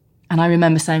described? And I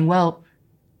remember saying, well,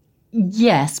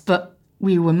 yes, but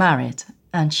we were married.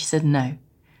 And she said, no,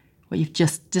 what you've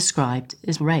just described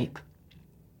is rape.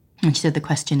 And she said, the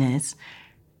question is,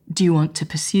 do you want to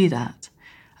pursue that?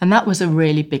 And that was a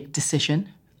really big decision.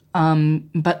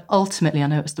 But ultimately, I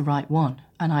know it was the right one.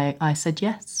 And I said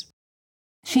yes.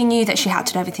 She knew that she had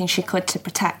to do everything she could to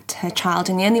protect her child,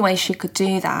 and the only way she could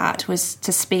do that was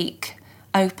to speak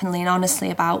openly and honestly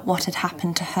about what had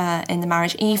happened to her in the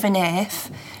marriage, even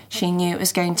if she knew it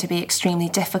was going to be extremely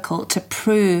difficult to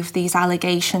prove these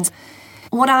allegations.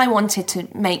 What I wanted to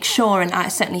make sure, and I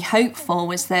certainly hope for,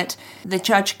 was that the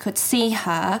judge could see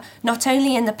her not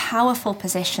only in the powerful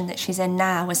position that she's in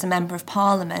now as a Member of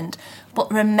Parliament,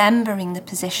 but remembering the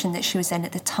position that she was in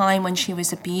at the time when she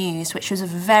was abused, which was a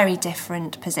very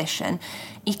different position.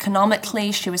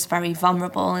 Economically, she was very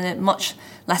vulnerable in a much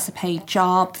lesser paid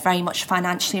job, very much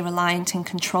financially reliant and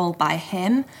controlled by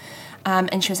him.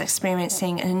 And she was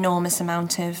experiencing an enormous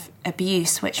amount of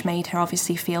abuse, which made her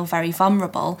obviously feel very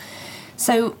vulnerable.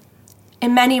 So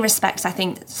in many respects, I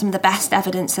think some of the best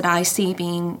evidence that I see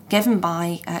being given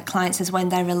by clients is when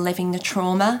they're reliving the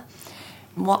trauma,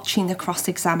 watching the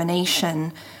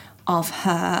cross-examination of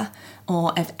her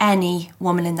or of any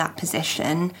woman in that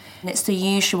position. And it's the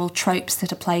usual tropes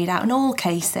that are played out in all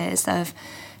cases of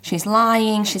she's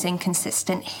lying, she's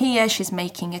inconsistent here, she's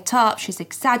making it up, she's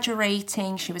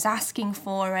exaggerating, she was asking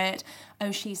for it,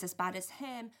 oh, she's as bad as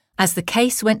him. As the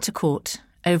case went to court,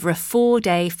 over a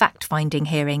 4-day fact-finding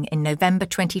hearing in November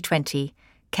 2020,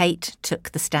 Kate took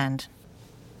the stand.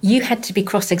 You had to be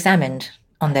cross-examined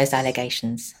on those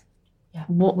allegations. Yeah.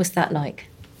 What was that like?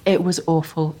 It was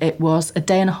awful. It was a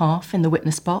day and a half in the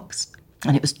witness box,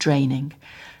 and it was draining.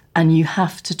 And you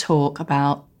have to talk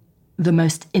about the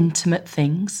most intimate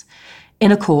things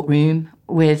in a courtroom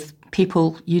with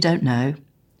people you don't know.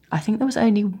 I think there was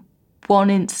only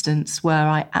one instance where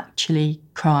I actually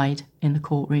cried in the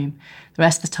courtroom. The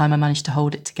rest of the time I managed to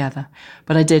hold it together.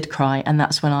 But I did cry, and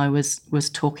that's when I was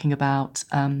talking about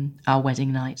our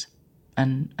wedding night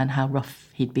and how rough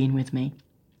he'd been with me.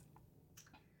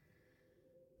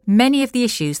 Many of the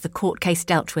issues the court case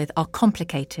dealt with are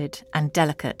complicated and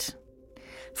delicate.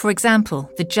 For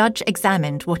example, the judge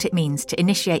examined what it means to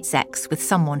initiate sex with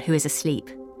someone who is asleep.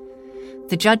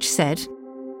 The judge said,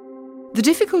 "The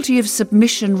difficulty of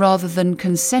submission rather than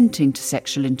consenting to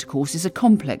sexual intercourse is a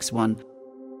complex one.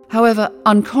 However,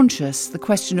 unconscious, the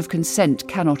question of consent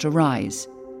cannot arise.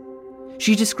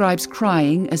 She describes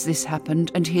crying as this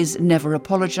happened and his never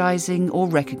apologising or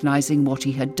recognising what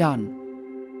he had done.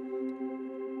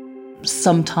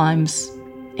 Sometimes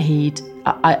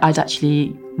I'd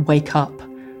actually wake up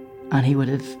and he would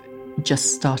have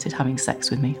just started having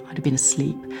sex with me. I'd have been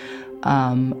asleep.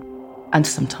 And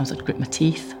sometimes I'd grit my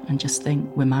teeth and just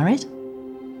think, we're married.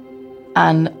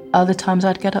 And other times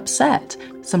I'd get upset.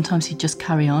 Sometimes he'd just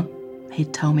carry on.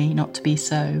 He'd tell me not to be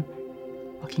so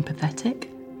fucking pathetic.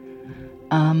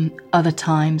 Other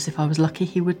times, if I was lucky,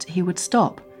 he would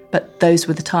stop. But those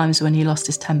were the times when he lost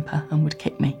his temper and would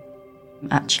kick me.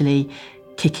 Actually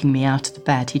kicking me out of the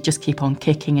bed. He'd just keep on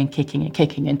kicking and kicking and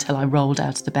kicking until I rolled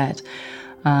out of the bed.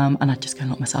 And I'd just go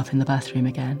and lock myself in the bathroom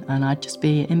again, and I'd just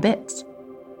be in bits.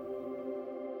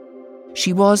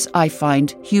 She was, I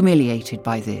find, humiliated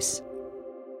by this.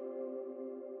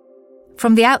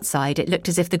 From the outside, it looked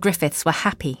as if the Griffiths were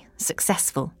happy,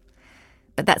 successful.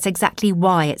 But that's exactly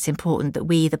why it's important that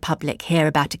we, the public, hear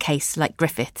about a case like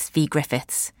Griffiths v.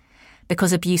 Griffiths,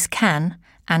 because abuse can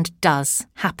and does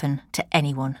happen to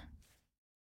anyone.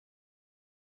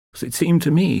 It seemed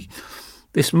to me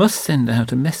this must send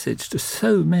out a message to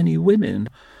so many women.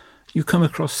 You come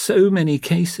across so many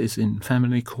cases in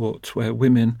family courts where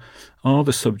women are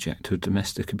the subject of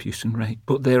domestic abuse and rape,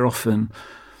 but they're often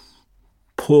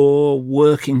poor,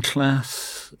 working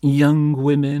class, young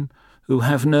women who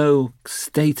have no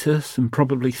status and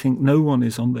probably think no one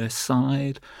is on their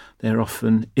side. They're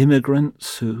often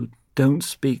immigrants who don't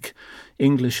speak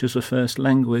English as a first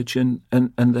language and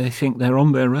they think they're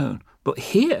on their own. But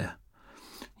here,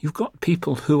 you've got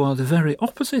people who are the very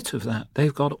opposite of that.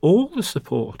 They've got all the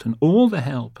support and all the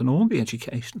help and all the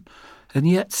education, and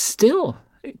yet still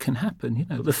it can happen. You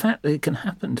know, the fact that it can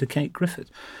happen to Kate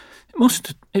Griffith,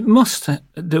 it must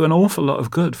do an awful lot of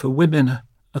good for women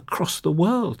across the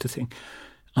world to think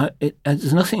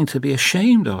there's nothing to be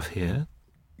ashamed of here.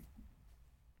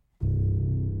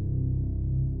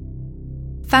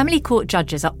 Family court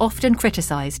judges are often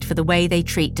criticised for the way they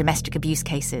treat domestic abuse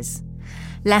cases.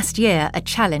 Last year, a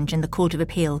challenge in the Court of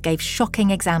Appeal gave shocking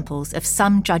examples of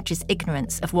some judges'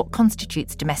 ignorance of what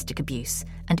constitutes domestic abuse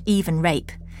and even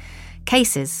rape.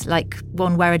 Cases like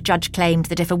one where a judge claimed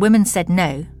that if a woman said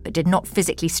no, but did not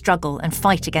physically struggle and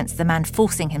fight against the man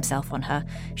forcing himself on her,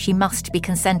 she must be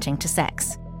consenting to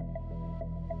sex.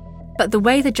 But the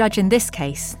way the judge in this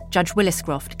case, Judge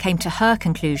Williscroft, came to her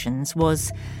conclusions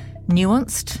was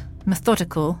nuanced,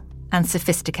 methodical, and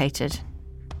sophisticated.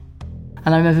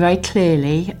 And I remember very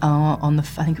clearly, I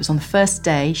think it was on the first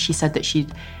day, she said that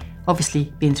she'd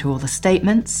obviously been through all the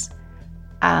statements,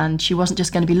 and she wasn't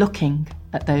just going to be looking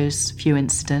at those few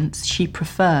incidents. She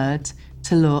preferred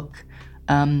to look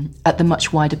at the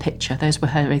much wider picture. Those were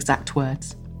her exact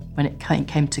words. When it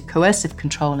came to coercive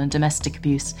control and domestic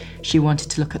abuse, she wanted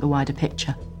to look at the wider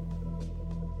picture.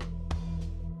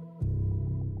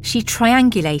 She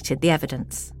triangulated the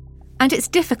evidence. And it's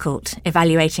difficult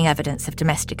evaluating evidence of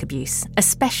domestic abuse,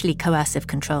 especially coercive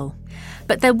control.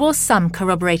 But there was some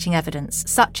corroborating evidence,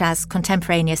 such as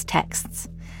contemporaneous texts.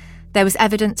 There was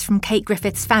evidence from Kate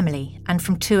Griffiths' family and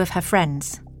from 2 of her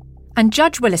friends. And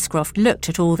Judge Williscroft looked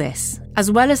at all this,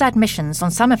 as well as admissions on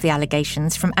some of the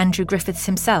allegations from Andrew Griffiths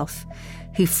himself,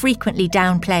 who frequently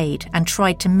downplayed and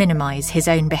tried to minimise his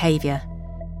own behaviour.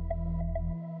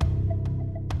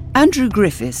 Andrew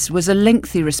Griffiths was a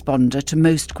lengthy responder to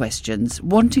most questions,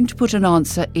 wanting to put an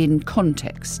answer in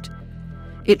context.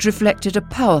 It reflected a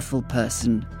powerful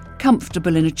person,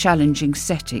 comfortable in a challenging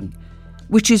setting,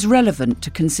 which is relevant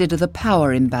to consider the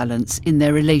power imbalance in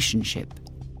their relationship.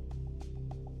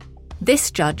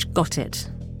 This judge got it,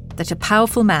 that a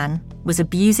powerful man was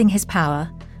abusing his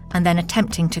power and then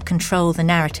attempting to control the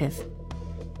narrative.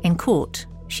 In court,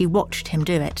 she watched him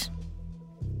do it.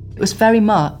 It was very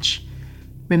much,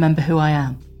 remember who I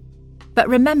am. But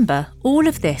remember, all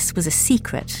of this was a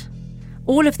secret.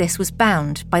 All of this was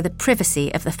bound by the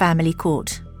privacy of the family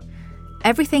court.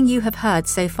 Everything you have heard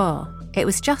so far, it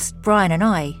was just Brian and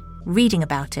I reading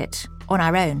about it on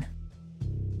our own.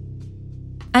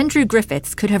 Andrew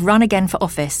Griffiths could have run again for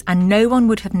office and no one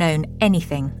would have known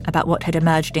anything about what had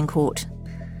emerged in court.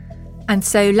 And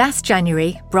so last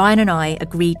January, Brian and I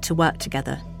agreed to work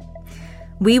together.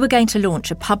 We were going to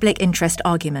launch a public interest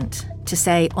argument to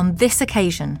say, on this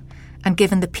occasion, and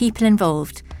given the people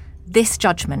involved, this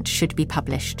judgment should be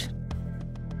published.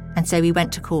 And so we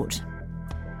went to court.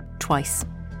 Twice.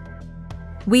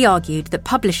 We argued that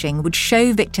publishing would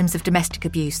show victims of domestic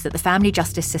abuse that the family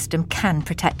justice system can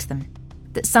protect them,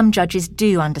 that some judges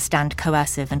do understand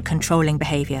coercive and controlling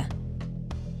behaviour.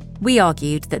 We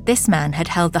argued that this man had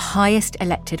held the highest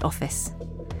elected office.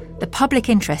 The public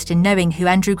interest in knowing who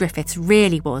Andrew Griffiths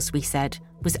really was, we said,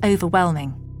 was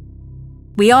overwhelming.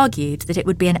 We argued that it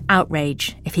would be an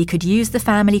outrage if he could use the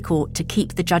family court to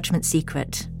keep the judgment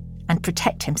secret and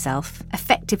protect himself,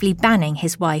 effectively banning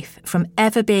his wife from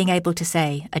ever being able to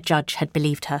say a judge had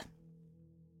believed her.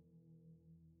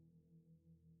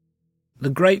 The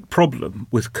great problem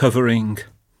with covering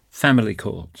family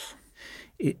courts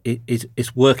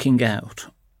is working out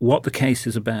what the case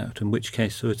is about and which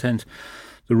case to attend.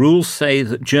 The rules say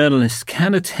that journalists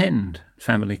can attend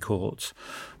family courts,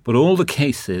 but all the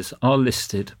cases are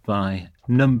listed by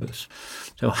numbers.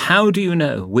 So how do you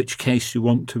know which case you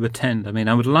want to attend? I mean,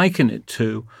 I would liken it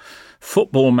to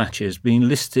football matches being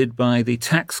listed by the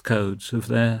tax codes of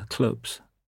their clubs.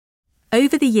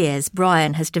 Over the years,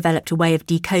 Brian has developed a way of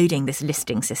decoding this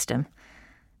listing system.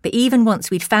 But even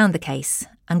once we'd found the case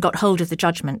and got hold of the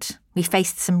judgment, we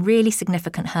faced some really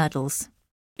significant hurdles.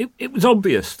 It was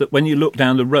obvious that when you look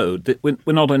down the road, that we're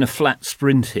not in a flat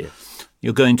sprint here.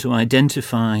 You're going to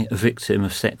identify a victim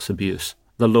of sex abuse.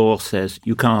 The law says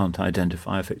you can't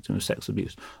identify a victim of sex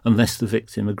abuse unless the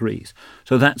victim agrees.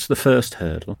 So that's the first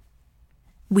hurdle.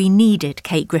 We needed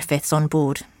Kate Griffiths on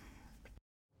board.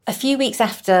 A few weeks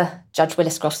after Judge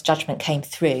Williscroft's judgment came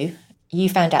through, you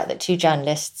found out that 2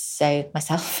 journalists, so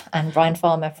myself and Brian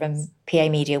Farmer from PA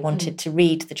Media, wanted to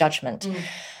read the judgment.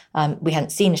 We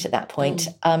hadn't seen it at that point.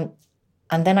 And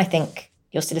then I think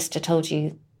your solicitor told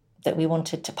you that we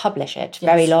wanted to publish it,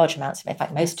 very large amounts of it, in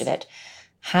fact, most of it.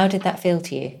 How did that feel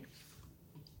to you?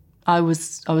 I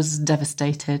was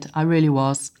devastated. I really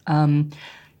was.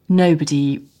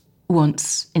 Nobody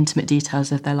wants intimate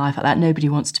details of their life like that. Nobody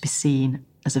wants to be seen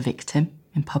as a victim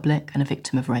in public and a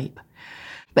victim of rape.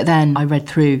 But then I read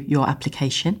through your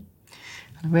application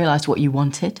and I realised what you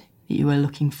wanted, that you were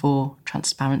looking for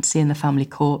transparency in the family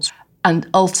courts and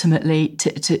ultimately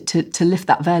to lift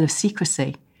that veil of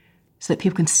secrecy so that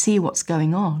people can see what's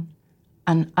going on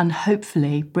and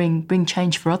hopefully bring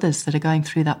change for others that are going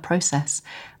through that process.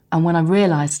 And when I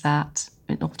realised that,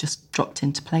 it all just dropped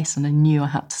into place and I knew I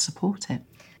had to support it.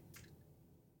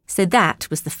 So that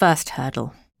was the first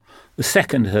hurdle. The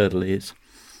second hurdle is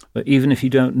that even if you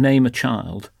don't name a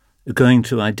child, you're going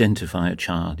to identify a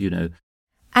child, you know.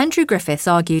 Andrew Griffiths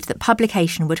argued that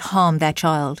publication would harm their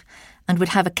child and would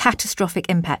have a catastrophic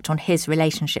impact on his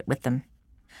relationship with them.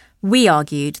 We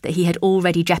argued that he had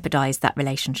already jeopardised that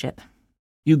relationship.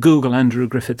 You Google Andrew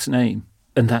Griffiths' name,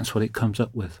 and that's what it comes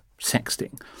up with,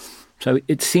 sexting. So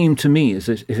it seemed to me as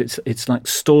if it's like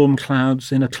storm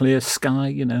clouds in a clear sky,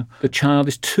 you know. The child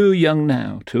is too young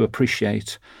now to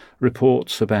appreciate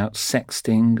reports about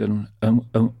sexting and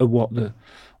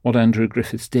what Andrew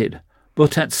Griffiths did.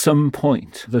 But at some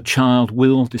point, the child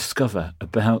will discover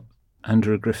about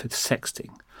Andrew Griffiths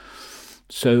sexting.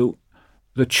 So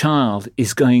the child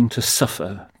is going to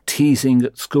suffer teasing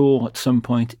at school at some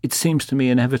point. It seems to me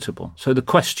inevitable. So the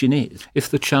question is, if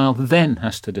the child then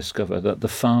has to discover that the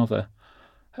father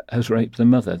has raped the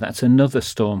mother, that's another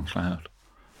storm cloud.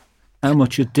 How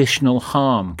much additional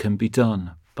harm can be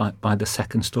done by the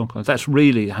second storm cloud? That's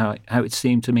really how it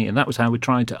seemed to me, and that was how we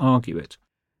tried to argue it.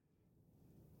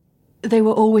 They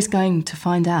were always going to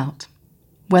find out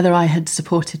whether I had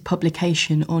supported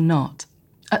publication or not.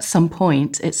 At some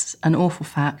point, it's an awful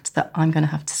fact that I'm going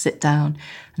to have to sit down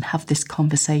and have this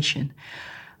conversation.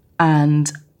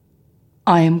 And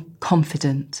I am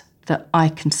confident that I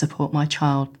can support my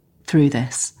child through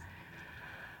this.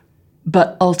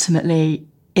 But ultimately,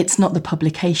 it's not the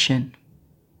publication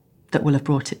that will have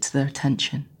brought it to their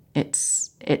attention.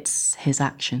 It's his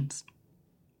actions.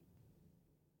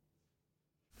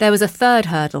 There was a third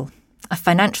hurdle, a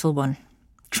financial one.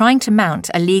 Trying to mount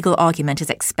a legal argument is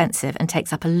expensive and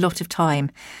takes up a lot of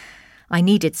time. I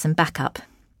needed some backup.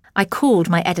 I called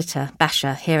my editor,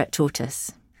 Basha, here at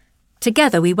Tortoise.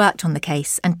 Together we worked on the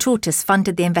case, and Tortoise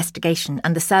funded the investigation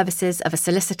and the services of a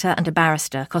solicitor and a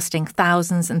barrister, costing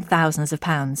thousands and thousands of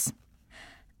pounds.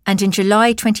 And in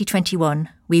July 2021,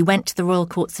 we went to the Royal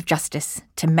Courts of Justice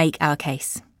to make our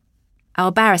case.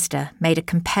 Our barrister made a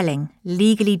compelling,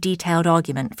 legally detailed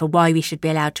argument for why we should be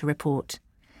allowed to report.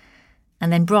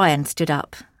 And then Brian stood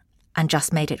up and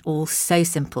just made it all so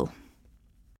simple.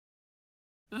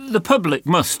 The public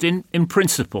must, in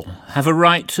principle, have a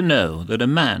right to know that a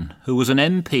man who was an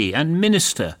MP and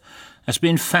minister has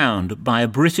been found by a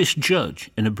British judge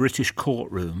in a British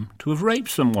courtroom to have raped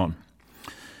someone.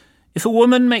 If a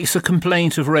woman makes a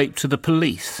complaint of rape to the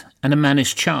police and a man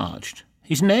is charged,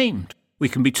 he's named. We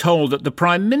can be told that the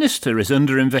Prime Minister is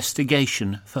under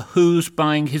investigation for who's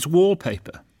buying his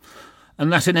wallpaper,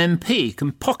 and that an MP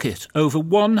can pocket over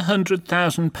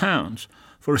 £100,000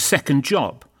 for a second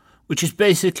job, which is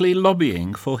basically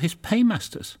lobbying for his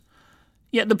paymasters.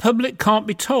 Yet the public can't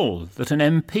be told that an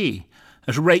MP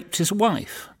has raped his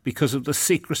wife because of the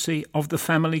secrecy of the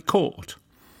family court.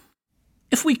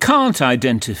 If we can't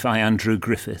identify Andrew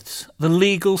Griffiths, the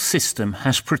legal system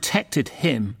has protected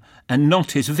him and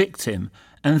not his victim,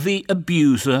 and the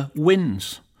abuser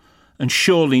wins. And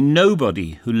surely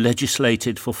nobody who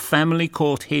legislated for family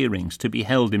court hearings to be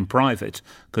held in private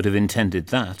could have intended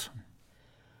that.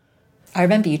 I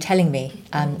remember you telling me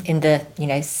in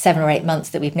the 7 or 8 months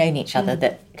that we've known each other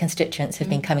that constituents have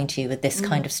been coming to you with this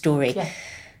kind of story. Yeah.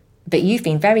 But you've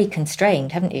been very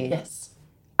constrained, haven't you? Yes.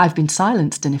 I've been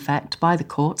silenced, in effect, by the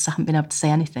courts. I haven't been able to say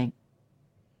anything.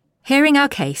 Hearing our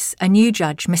case, a new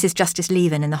judge, Mrs. Justice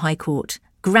Leven in the High Court,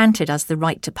 granted us the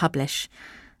right to publish.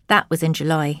 That was in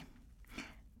July.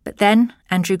 But then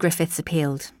Andrew Griffiths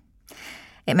appealed.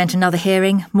 It meant another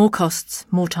hearing, more costs,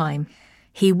 more time.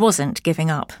 He wasn't giving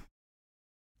up.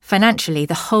 Financially,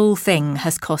 the whole thing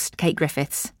has cost Kate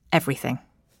Griffiths everything.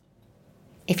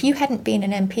 If you hadn't been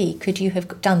an MP, could you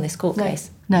have done this court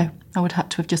case? No, I would have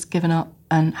to have just given up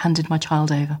and handed my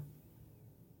child over.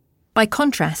 By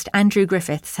contrast, Andrew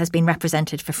Griffiths has been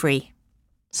represented for free.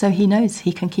 So he knows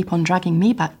he can keep on dragging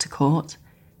me back to court,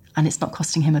 and it's not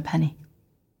costing him a penny.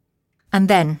 And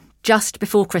then, just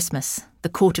before Christmas, the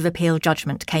Court of Appeal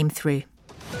judgment came through.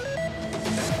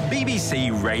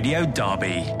 BBC Radio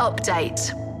Derby.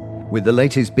 Update. With the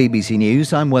latest BBC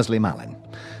News, I'm Wesley Mallin.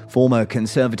 Former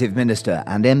Conservative Minister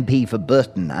and MP for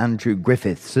Burton, Andrew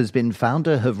Griffiths, has been found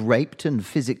to have raped and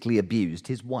physically abused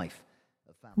his wife.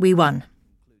 We won.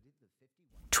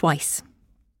 Twice.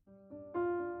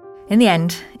 In the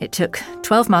end, it took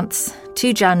 12 months,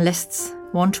 2 journalists,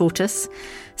 1 tortoise,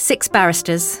 6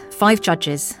 barristers, 5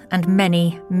 judges, and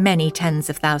many, many tens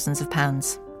of thousands of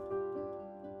pounds.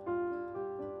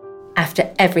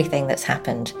 After everything that's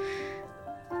happened,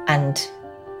 and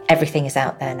everything is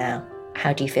out there now,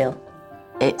 how do you feel?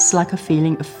 It's like a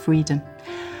feeling of freedom.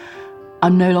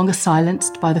 I'm no longer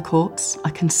silenced by the courts. I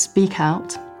can speak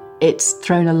out. It's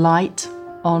thrown a light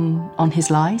on his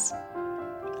lies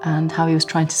and how he was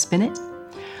trying to spin it.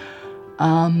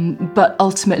 But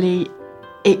ultimately,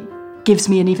 it gives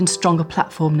me an even stronger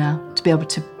platform now to be able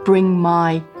to bring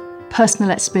my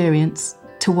personal experience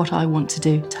to what I want to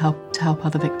do to help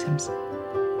other victims.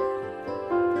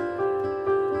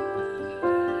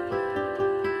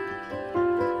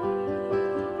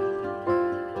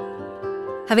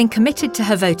 Having committed to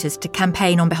her voters to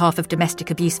campaign on behalf of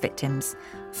domestic abuse victims,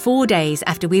 4 days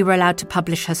after we were allowed to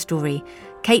publish her story,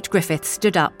 Kate Griffiths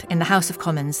stood up in the House of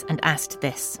Commons and asked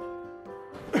this.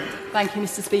 Thank you,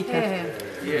 Mr. Speaker.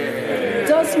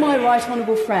 Does my right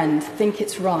honourable friend think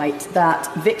it's right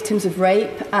that victims of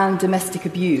rape and domestic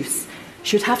abuse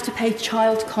should have to pay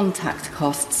child contact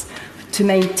costs to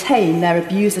maintain their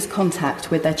abuser's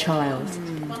contact with their child?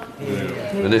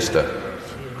 Minister.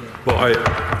 Well,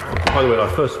 by the way, I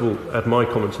first of all add my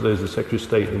comment to those of the Secretary of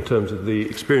State in terms of the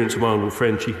experience of my honourable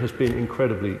friend. She has been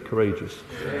incredibly courageous.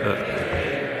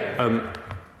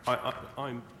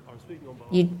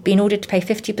 You'd been ordered to pay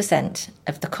 50%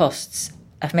 of the costs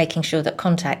of making sure that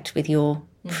contact with your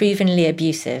provenly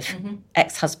abusive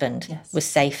ex-husband was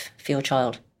safe for your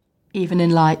child. Even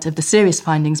in light of the serious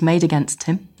findings made against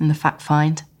him in the fact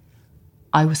find,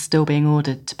 I was still being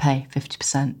ordered to pay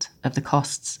 50% of the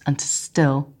costs and to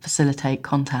still facilitate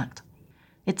contact.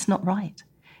 It's not right.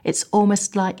 It's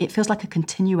almost like, it feels like a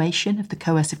continuation of the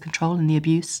coercive control and the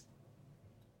abuse.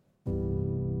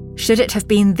 Should it have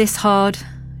been this hard,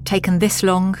 taken this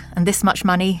long and this much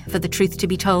money for the truth to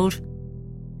be told?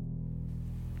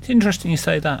 It's interesting you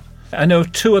say that. I know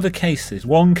of 2 other cases.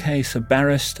 One case, a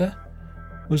barrister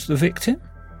was the victim.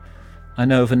 I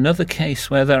know of another case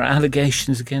where there are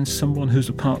allegations against someone who's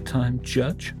a part-time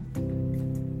judge.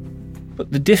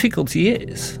 But the difficulty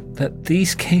is that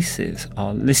these cases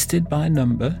are listed by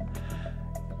number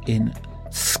in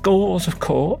scores of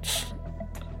courts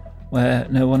where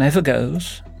no one ever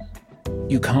goes.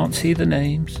 You can't see the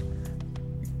names.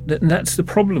 That's the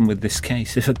problem with this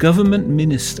case. If a government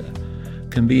minister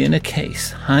can be in a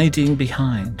case hiding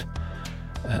behind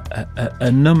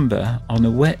a number on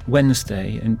a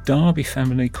Wednesday in Derby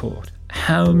Family Court,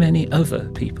 how many other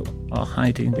people are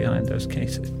hiding behind those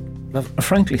cases? I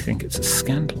frankly think it's a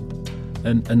scandal.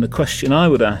 And the question I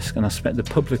would ask, and I suspect the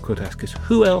public would ask, is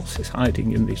who else is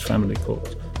hiding in these family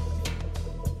courts?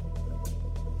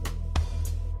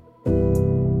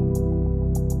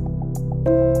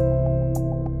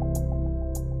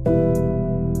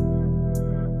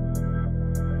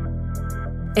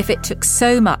 If it took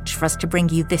so much for us to bring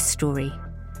you this story,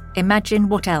 imagine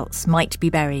what else might be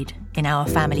buried in our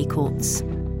family courts.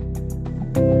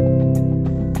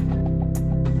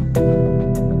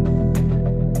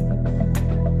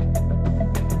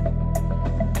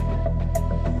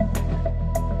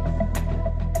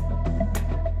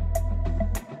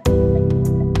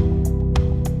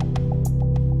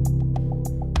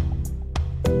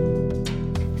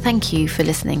 Thank you for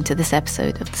listening to this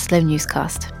episode of the Slow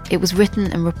Newscast. It was written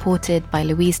and reported by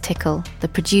Louise Tickle. The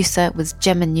producer was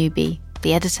Gemma Newby.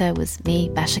 The editor was me,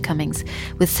 Basha Cummings,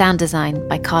 with sound design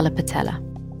by Carla Patella.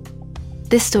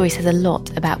 This story says a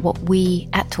lot about what we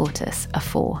at Tortoise are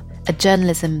for, a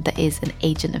journalism that is an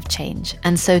agent of change.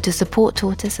 And so to support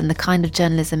Tortoise and the kind of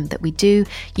journalism that we do,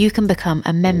 you can become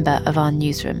a member of our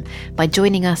newsroom. By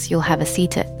joining us, you'll have a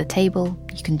seat at the table.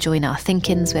 You can join our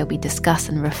think-ins where we discuss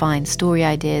and refine story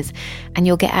ideas, and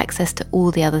you'll get access to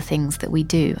all the other things that we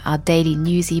do, our daily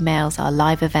news emails, our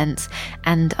live events,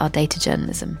 and our data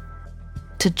journalism.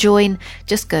 To join,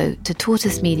 just go to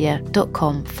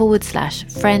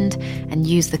tortoisemedia.com/friend and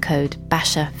use the code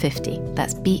BASHA50.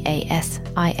 That's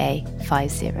BASIA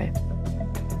 50.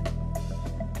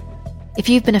 If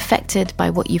you've been affected by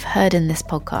what you've heard in this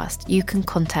podcast, you can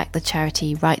contact the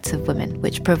charity Rights of Women,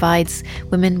 which provides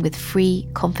women with free,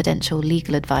 confidential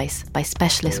legal advice by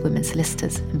specialist women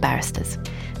solicitors and barristers.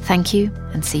 Thank you,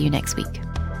 and see you next week.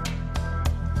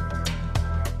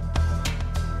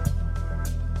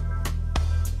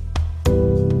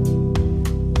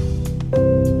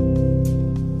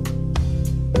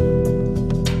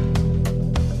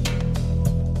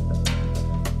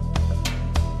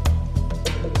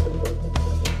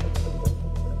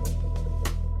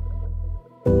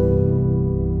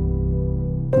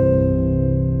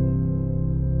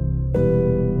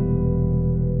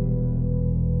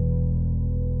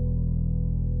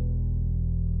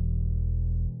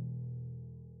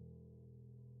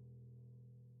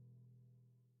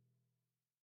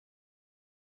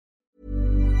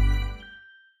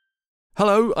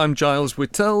 Hello, I'm Giles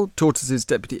Whittell, Tortoise's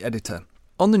Deputy Editor.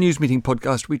 On the News Meeting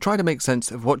podcast, we try to make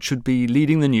sense of what should be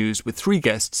leading the news with 3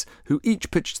 guests who each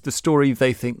pitch the story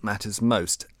they think matters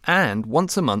most. And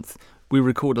once a month, we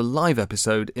record a live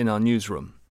episode in our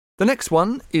newsroom. The next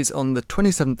one is on the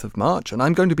 27th of March, and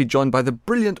I'm going to be joined by the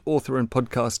brilliant author and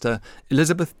podcaster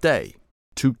Elizabeth Day.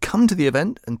 To come to the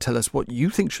event and tell us what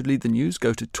you think should lead the news,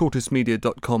 go to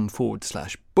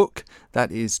tortoisemedia.com/book.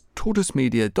 That is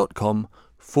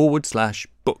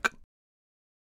tortoisemedia.com/book.